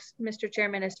for folks, Mr.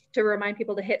 Chairman, is to remind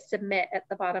people to hit submit at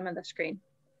the bottom of the screen.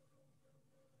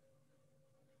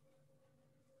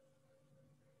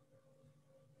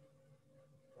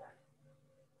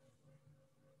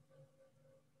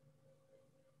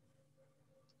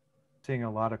 Seeing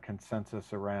a lot of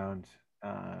consensus around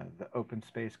the open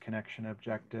space connection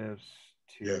objectives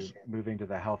to moving to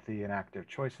the healthy and active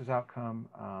choices outcome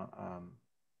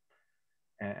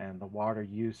and the water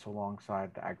use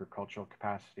alongside the agricultural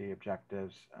capacity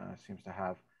objectives seems to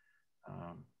have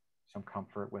some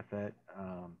comfort with it.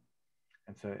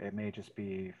 And so it may just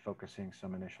be focusing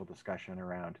some initial discussion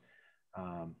around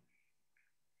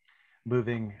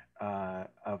moving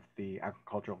of the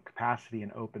agricultural capacity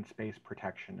and open space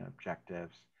protection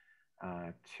objectives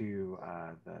to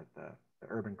the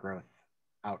urban growth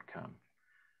outcome.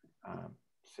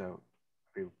 So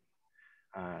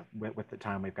with the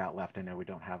time we've got left, I know we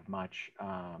don't have much.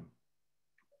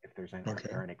 If there's any, if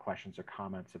there are any questions or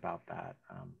comments about that.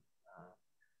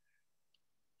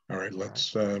 All right,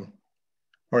 let's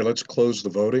close the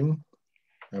voting.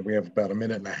 We have about a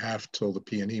minute and a half till the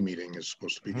P&E meeting is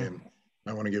supposed to begin.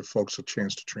 I want to give folks a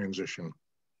chance to transition.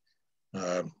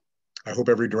 I hope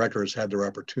every director has had their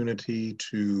opportunity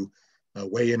to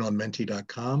weigh in on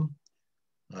menti.com.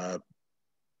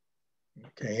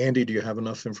 Okay, Andy, do you have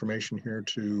enough information here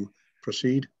to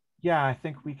proceed? Yeah, I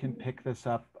think we can pick this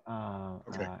up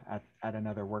at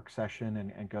another work session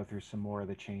and go through some more of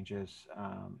the changes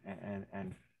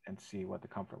and see what the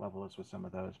comfort level is with some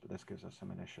of those, but this gives us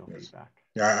some initial feedback.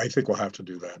 Yeah, I think we'll have to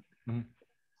do that.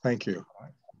 Thank you.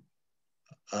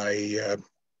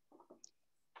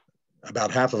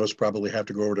 About half of us probably have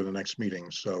to go over to the next meeting.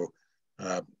 So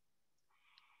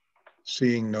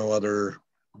seeing no other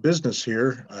business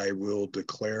here, I will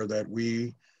declare that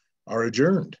we are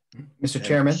adjourned. Mr.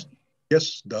 Chairman?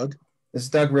 Yes, Doug? This is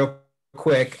Doug real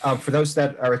quick. For those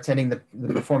that are attending the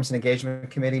Performance and Engagement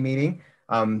Committee meeting,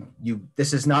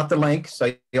 this is not the link,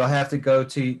 so you'll have to go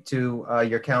to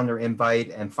your calendar invite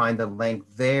and find the link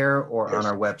there or on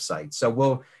our website. So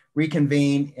we'll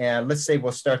reconvene and let's say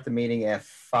we'll start the meeting at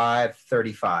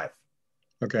 5:35.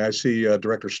 Okay, I see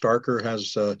Director Starker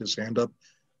has his hand up.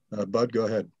 Bud, go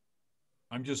ahead.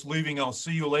 I'm just leaving. I'll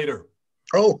see you later.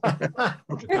 Oh,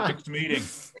 next meeting.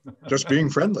 Just being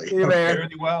friendly. See you, man.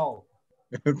 Very well.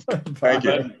 Thank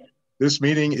you. This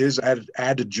meeting is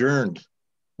adjourned.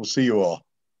 We'll see you all.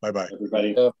 Bye-bye.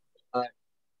 Everybody.